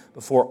read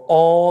before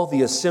all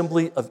the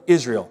assembly of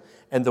Israel,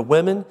 and the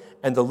women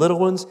and the little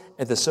ones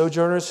and the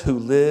sojourners who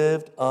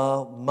lived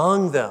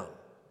among them.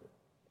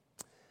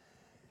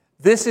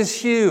 This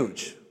is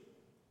huge.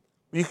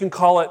 You can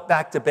call it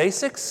back to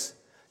basics.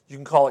 You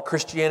can call it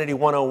Christianity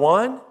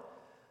 101,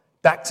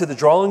 back to the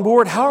drawing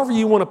board, however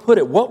you want to put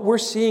it. What we're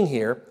seeing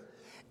here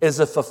is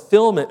a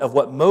fulfillment of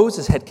what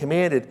Moses had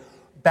commanded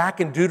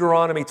back in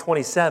Deuteronomy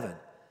 27.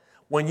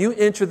 When you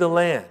enter the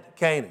land,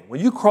 Canaan,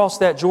 when you cross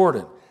that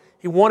Jordan,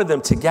 he wanted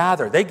them to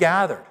gather. They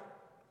gathered.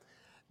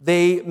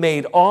 They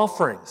made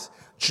offerings.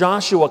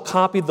 Joshua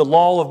copied the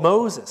law of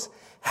Moses.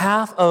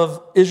 Half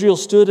of Israel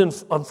stood in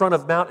front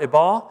of Mount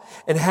Ebal,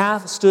 and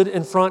half stood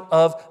in front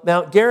of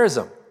Mount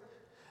Gerizim.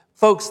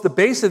 Folks, the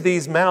base of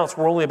these mounts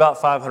were only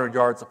about 500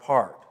 yards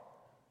apart.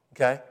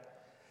 Okay?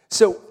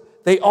 So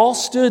they all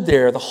stood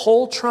there, the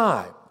whole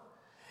tribe,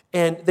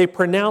 and they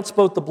pronounced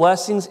both the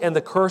blessings and the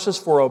curses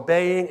for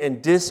obeying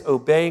and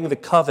disobeying the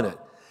covenant.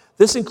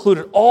 This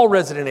included all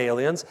resident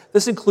aliens.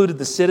 This included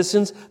the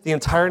citizens, the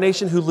entire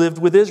nation who lived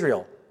with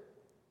Israel.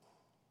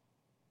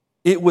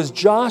 It was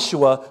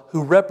Joshua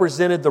who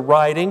represented the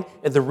writing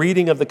and the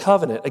reading of the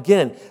covenant.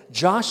 Again,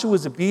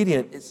 Joshua's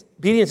obedience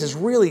is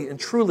really and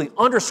truly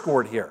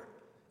underscored here.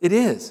 It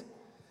is.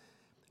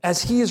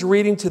 As he is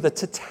reading to the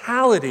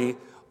totality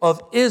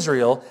of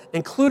Israel,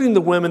 including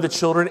the women, the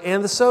children,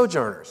 and the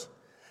sojourners.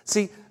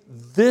 See,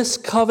 this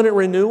covenant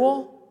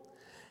renewal,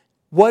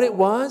 what it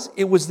was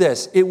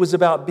this. It was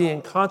about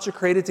being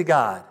consecrated to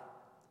God.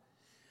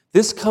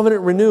 This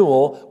covenant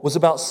renewal was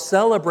about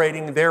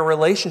celebrating their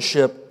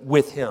relationship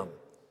with Him.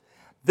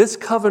 This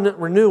covenant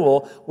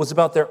renewal was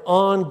about their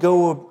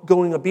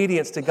ongoing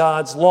obedience to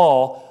God's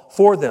law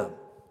for them.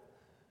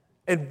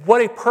 And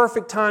what a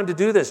perfect time to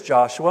do this,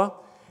 Joshua.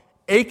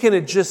 Achan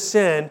had just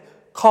sinned,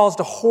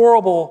 caused a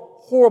horrible,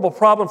 horrible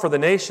problem for the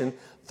nation.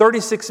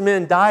 36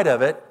 men died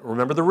of it.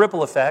 Remember the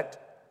ripple effect.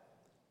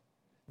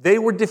 They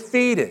were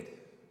defeated.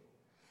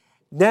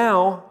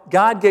 Now,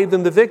 God gave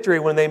them the victory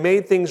when they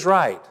made things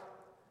right.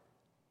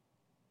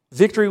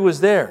 Victory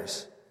was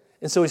theirs.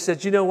 And so he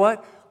said, you know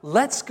what?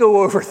 Let's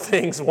go over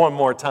things one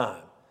more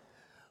time.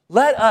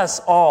 Let us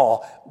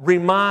all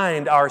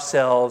remind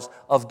ourselves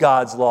of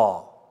God's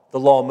law, the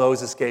law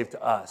Moses gave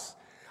to us.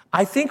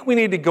 I think we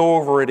need to go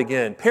over it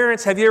again.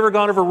 Parents, have you ever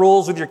gone over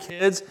rules with your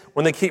kids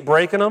when they keep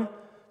breaking them?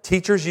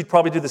 Teachers, you'd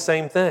probably do the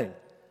same thing.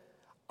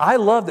 I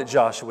love that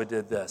Joshua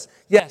did this.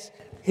 Yes,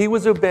 he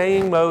was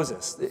obeying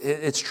Moses.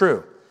 It's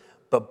true.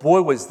 But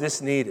boy, was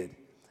this needed.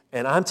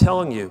 And I'm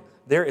telling you,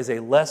 there is a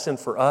lesson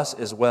for us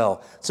as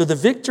well. So the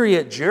victory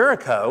at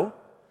Jericho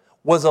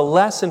was a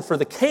lesson for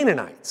the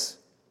Canaanites.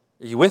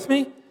 Are you with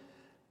me?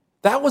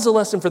 That was a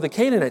lesson for the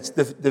Canaanites.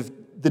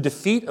 The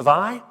defeat of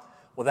Ai,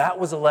 well, that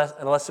was a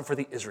lesson for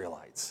the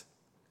Israelites.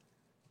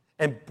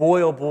 And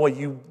boy, oh boy,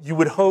 you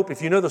would hope,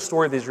 if you know the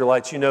story of the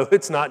Israelites, you know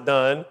it's not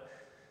done.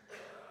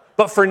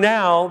 But for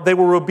now, they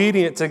were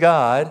obedient to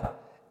God,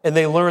 and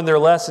they learned their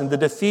lesson. The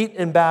defeat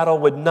in battle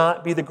would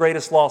not be the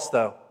greatest loss,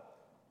 though.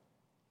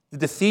 The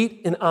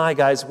defeat in Ai,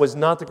 guys, was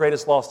not the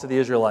greatest loss to the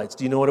Israelites.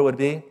 Do you know what it would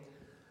be?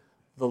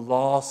 The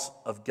loss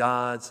of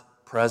God's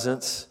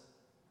presence.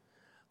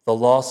 The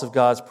loss of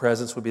God's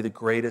presence would be the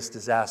greatest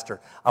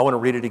disaster. I want to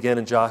read it again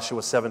in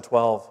Joshua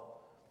 7:12.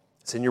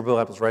 It's in your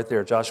Bible, it's right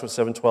there, Joshua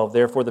 7:12.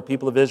 Therefore, the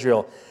people of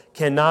Israel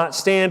cannot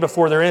stand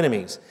before their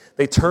enemies.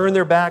 They turn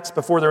their backs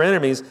before their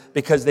enemies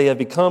because they have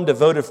become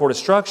devoted for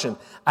destruction.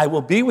 I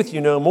will be with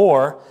you no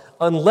more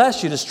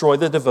unless you destroy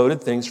the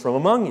devoted things from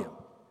among you.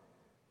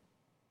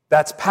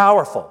 That's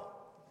powerful.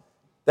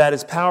 That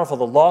is powerful.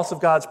 The loss of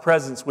God's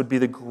presence would be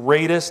the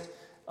greatest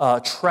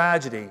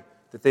tragedy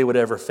that they would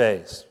ever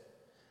face.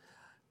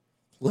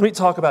 Let me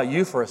talk about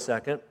you for a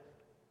second,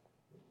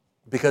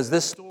 because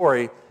this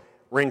story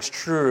rings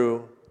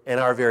true in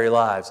our very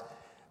lives.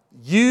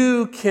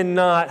 You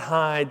cannot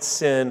hide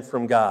sin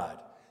from God.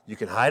 You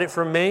can hide it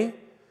from me.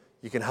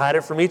 You can hide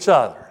it from each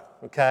other,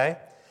 okay?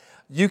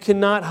 You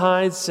cannot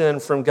hide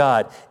sin from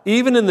God.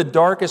 Even in the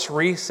darkest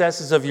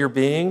recesses of your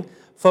being,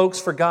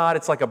 folks, for God,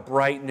 it's like a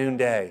bright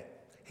noonday.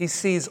 He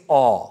sees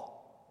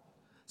all.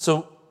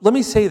 So let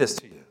me say this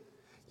to you.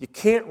 You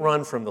can't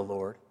run from the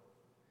Lord.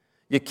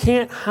 You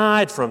can't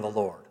hide from the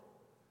Lord.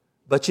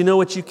 But you know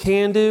what you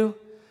can do?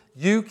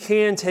 You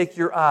can take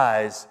your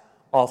eyes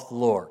off the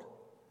Lord.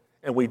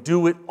 And we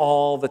do it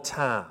all the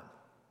time.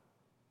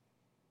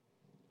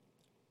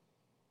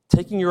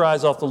 Taking your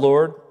eyes off the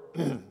Lord,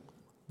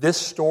 this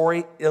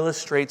story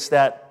illustrates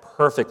that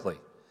perfectly.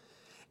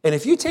 And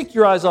if you take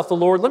your eyes off the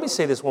Lord, let me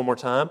say this one more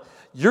time,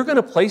 you're going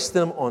to place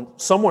them on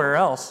somewhere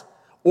else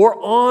or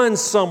on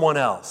someone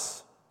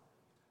else.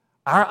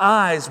 Our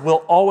eyes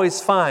will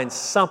always find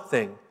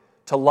something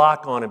to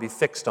lock on and be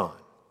fixed on.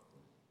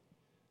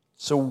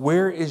 So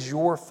where is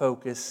your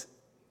focus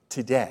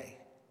today?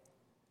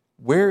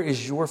 Where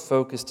is your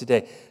focus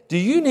today? Do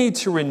you need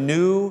to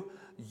renew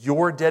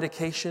your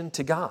dedication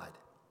to God?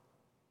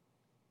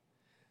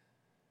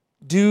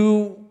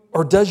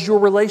 Does your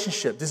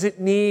relationship, does it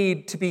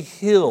need to be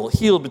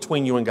healed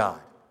between you and God?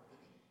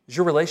 Is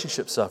your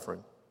relationship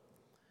suffering?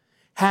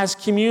 Has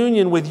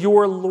communion with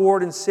your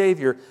Lord and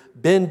Savior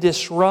been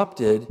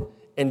disrupted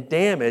and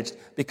damaged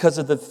because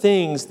of the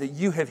things that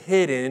you have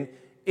hidden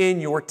in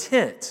your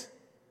tent?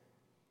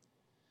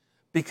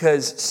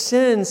 Because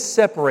sin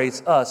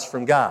separates us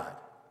from God.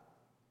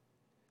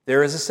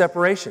 There is a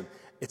separation.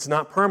 It's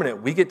not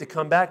permanent. We get to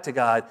come back to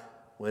God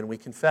when we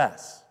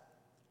confess,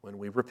 when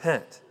we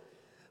repent.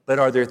 But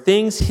are there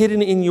things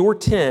hidden in your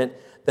tent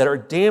that are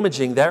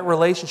damaging that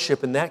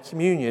relationship and that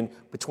communion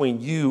between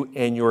you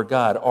and your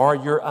God? Are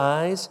your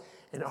eyes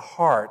and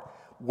heart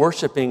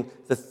worshiping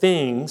the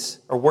things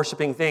or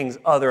worshiping things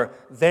other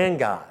than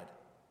God?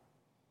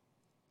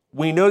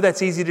 We know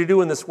that's easy to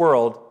do in this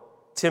world.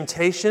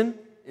 Temptation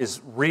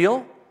is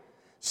real.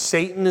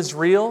 Satan is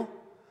real.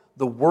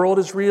 The world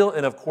is real.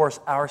 And of course,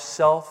 our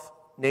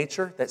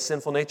self-nature, that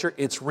sinful nature,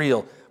 it's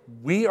real.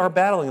 We are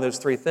battling those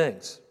three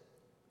things.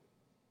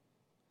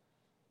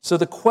 So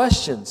the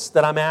questions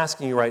that I'm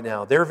asking you right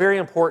now, they're very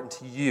important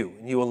to you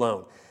and you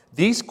alone.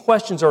 These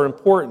questions are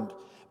important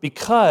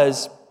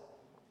because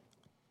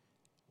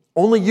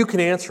only you can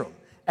answer them.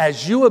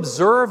 as you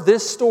observe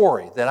this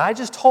story that I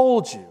just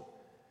told you,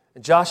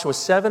 in Joshua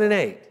 7 and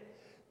 8,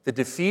 the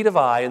defeat of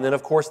Ai, and then,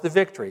 of course, the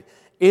victory.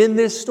 In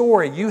this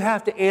story, you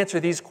have to answer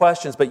these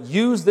questions, but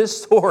use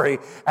this story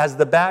as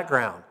the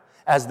background,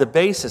 as the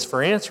basis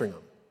for answering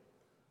them.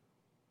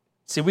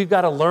 See, we've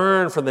got to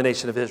learn from the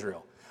nation of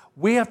Israel.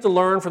 We have to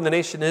learn from the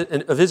nation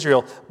of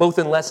Israel, both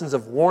in lessons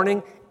of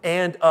warning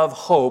and of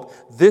hope.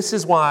 This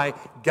is why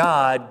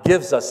God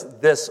gives us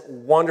this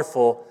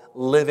wonderful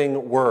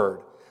living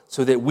word,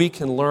 so that we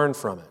can learn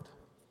from it.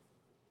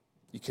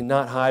 You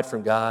cannot hide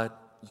from God.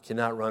 You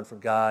cannot run from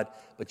God,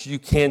 but you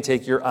can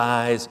take your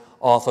eyes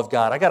off of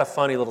God. I got a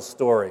funny little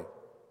story.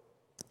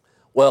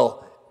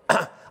 Well,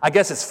 I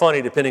guess it's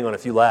funny depending on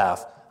if you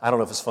laugh. I don't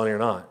know if it's funny or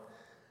not.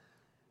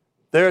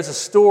 There's a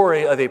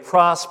story of a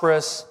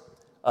prosperous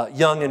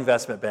young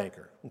investment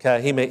banker.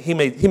 Okay, he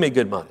made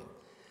good money,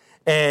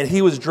 and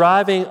he was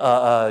driving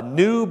a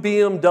new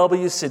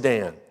BMW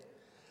sedan,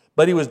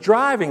 but he was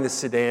driving the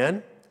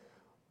sedan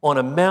on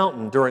a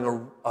mountain during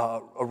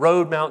a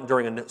road mountain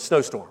during a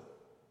snowstorm.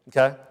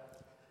 Okay.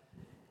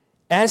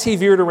 As he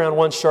veered around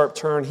one sharp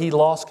turn, he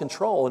lost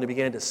control and he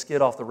began to skid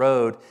off the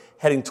road,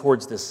 heading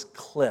towards this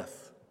cliff.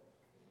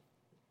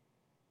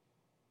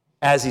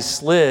 As he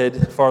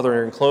slid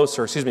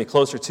closer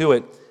to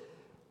it,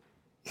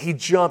 he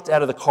jumped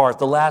out of the car at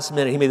the last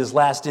minute. He made his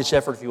last-ditch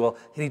effort, if you will,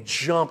 and he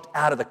jumped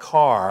out of the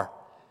car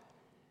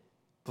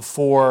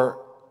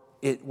before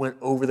it went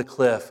over the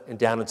cliff and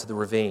down into the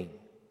ravine.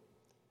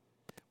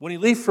 When he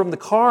leaped from the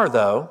car,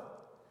 though,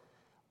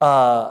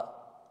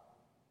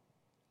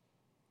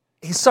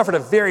 he suffered a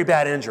very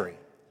bad injury.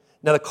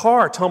 Now, the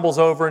car tumbles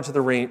over into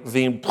the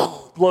ravine,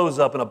 blows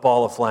up in a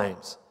ball of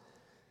flames.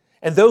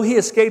 And though he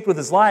escaped with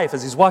his life,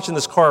 as he's watching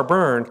this car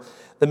burn,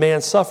 the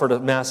man suffered a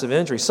massive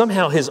injury.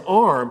 Somehow his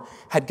arm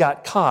had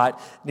got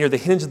caught near the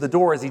hinge of the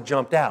door as he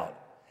jumped out.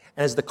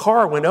 And as the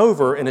car went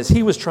over, and as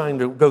he was trying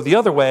to go the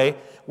other way,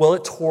 well,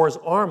 it tore his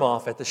arm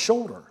off at the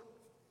shoulder.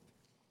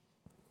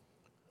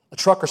 A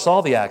trucker saw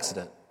the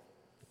accident.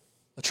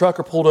 A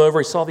trucker pulled over.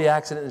 He saw the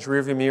accident in his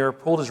rearview mirror,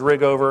 pulled his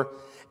rig over,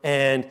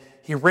 and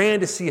he ran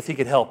to see if he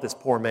could help this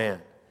poor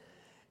man.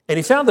 And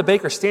he found the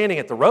baker standing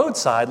at the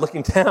roadside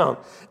looking down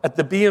at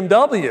the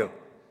BMW,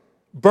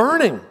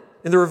 burning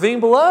in the ravine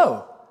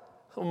below.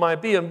 Oh, my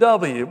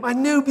BMW, my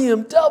new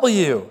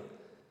BMW.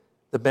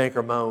 The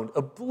banker moaned,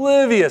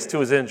 oblivious to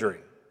his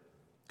injury,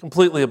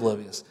 completely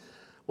oblivious.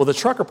 Well, the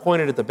trucker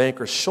pointed at the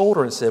banker's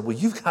shoulder and said, well,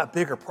 you've got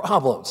bigger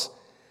problems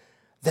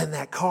than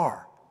that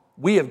car.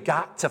 We have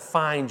got to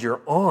find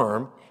your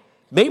arm.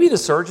 Maybe the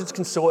surgeons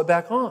can sew it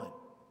back on.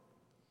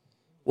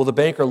 Well, the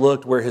banker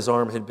looked where his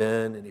arm had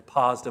been, and he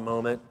paused a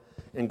moment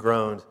and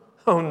groaned,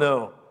 oh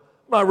no,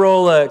 my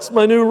Rolex,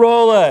 my new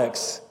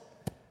Rolex.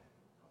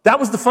 That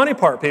was the funny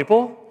part,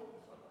 people.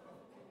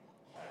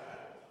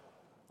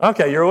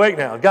 Okay, you're awake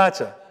now.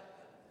 Gotcha.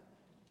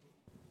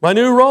 My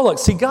new Rolex.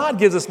 See, God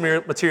gives us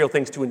material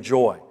things to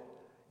enjoy.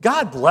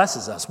 God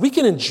blesses us. We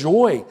can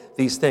enjoy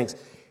these things.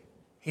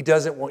 He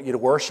doesn't want you to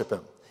worship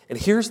him. And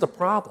here's the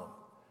problem.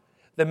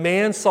 The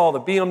man saw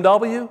the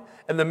BMW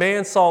and the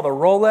man saw the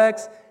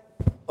Rolex,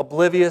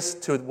 oblivious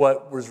to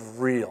what was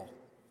real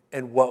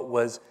and what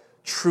was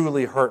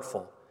truly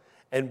hurtful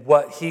and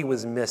what he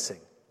was missing.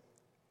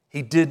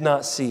 He did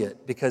not see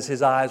it because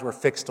his eyes were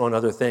fixed on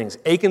other things.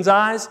 Achan's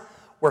eyes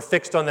were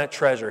fixed on that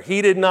treasure.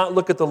 He did not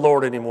look at the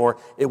Lord anymore.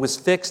 It was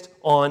fixed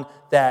on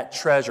that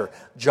treasure.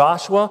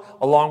 Joshua,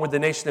 along with the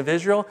nation of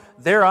Israel,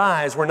 their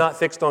eyes were not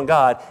fixed on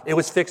God. It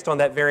was fixed on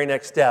that very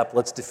next step.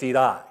 Let's defeat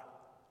Ai.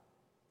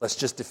 Let's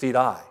just defeat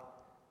Ai.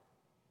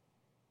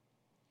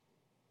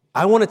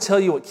 I want to tell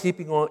you what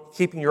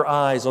keeping your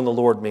eyes on the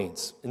Lord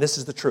means. And this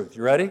is the truth.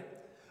 You ready?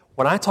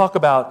 When I talk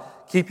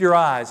about keep your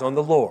eyes on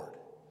the Lord,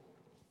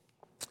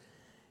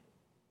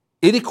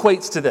 it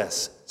equates to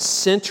this: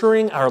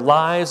 centering our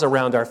lives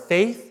around our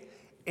faith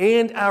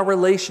and our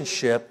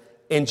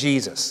relationship in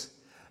Jesus,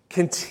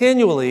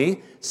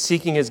 continually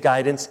seeking his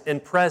guidance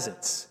and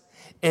presence,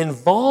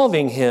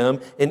 involving him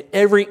in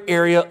every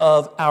area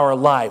of our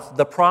life.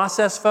 The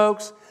process,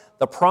 folks,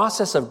 the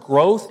process of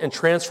growth and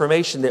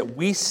transformation that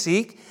we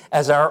seek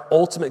as our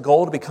ultimate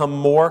goal to become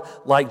more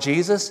like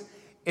Jesus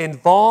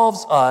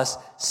involves us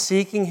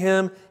seeking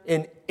him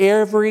in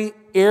every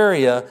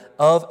area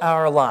of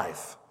our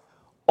life,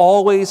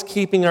 always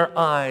keeping our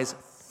eyes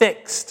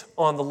fixed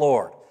on the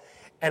Lord.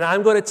 And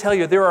I'm going to tell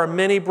you, there are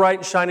many bright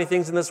and shiny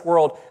things in this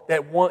world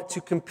that want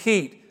to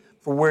compete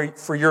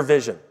for your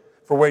vision,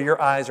 for where your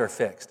eyes are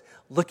fixed.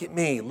 Look at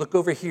me. Look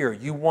over here.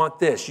 You want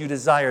this. You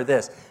desire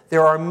this.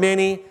 There are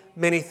many,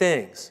 many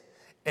things.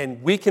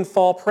 And we can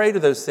fall prey to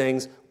those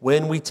things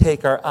when we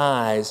take our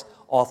eyes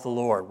off the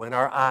Lord, when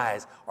our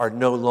eyes are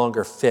no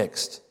longer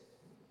fixed.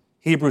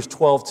 Hebrews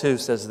 12:2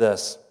 says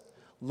this: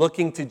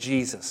 looking to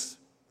Jesus.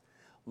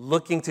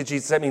 Looking to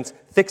Jesus. That means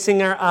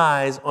fixing our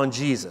eyes on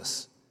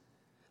Jesus,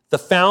 the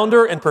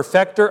founder and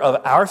perfecter of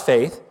our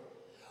faith,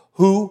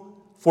 who,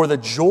 for the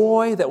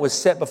joy that was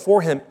set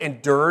before him,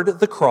 endured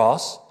the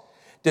cross,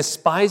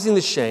 despising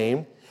the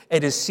shame,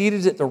 and is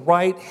seated at the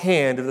right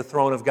hand of the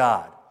throne of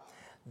God.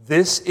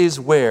 This is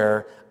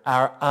where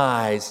our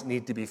eyes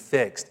need to be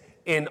fixed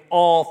in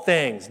all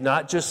things,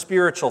 not just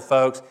spiritual,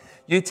 folks.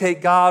 You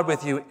take God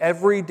with you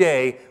every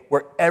day,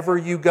 wherever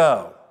you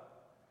go.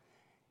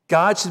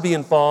 God should be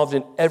involved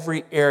in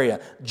every area.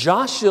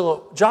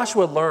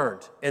 Joshua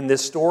learned in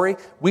this story.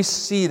 We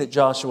see that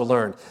Joshua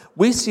learned.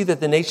 We see that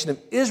the nation of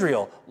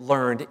Israel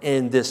learned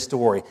in this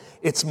story.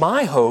 It's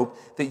my hope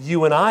that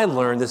you and I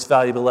learn this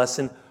valuable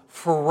lesson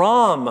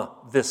from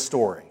this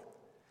story,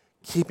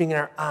 keeping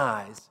our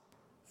eyes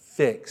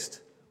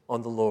fixed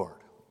on the Lord.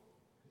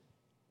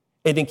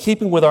 And in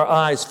keeping with our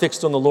eyes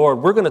fixed on the Lord,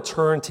 we're going to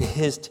turn to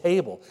His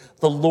table,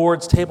 the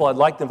Lord's table. I'd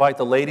like to invite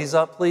the ladies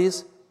up,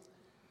 please.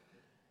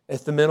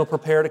 If the men will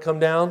prepare to come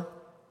down.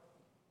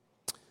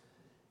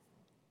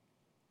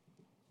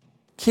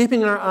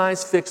 Keeping our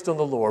eyes fixed on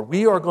the Lord,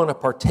 we are going to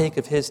partake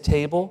of His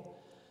table.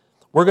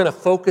 We're going to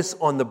focus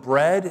on the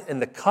bread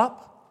and the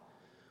cup,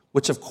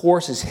 which of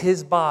course is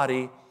His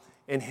body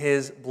and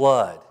His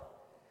blood.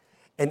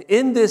 And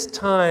in this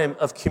time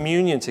of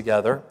communion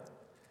together,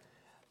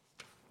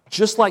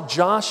 just like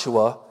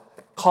Joshua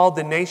called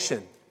the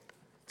nation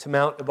to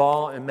Mount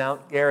Ebal and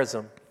Mount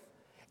Gerizim,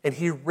 and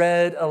he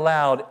read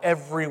aloud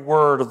every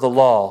word of the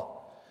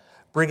law,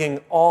 bringing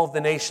all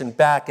the nation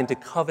back into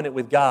covenant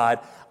with God,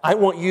 I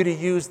want you to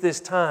use this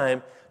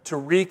time to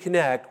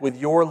reconnect with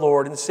your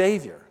Lord and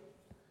Savior.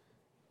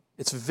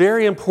 It's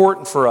very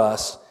important for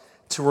us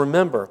to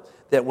remember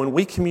that when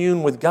we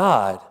commune with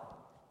God,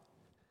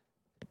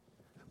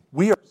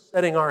 we are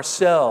setting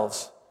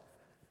ourselves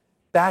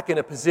back in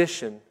a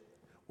position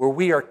where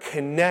we are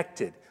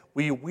connected,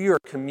 we are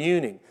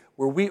communing,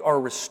 where we are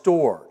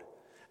restored.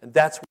 And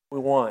that's what we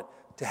want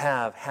to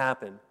have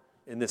happen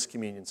in this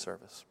communion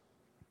service.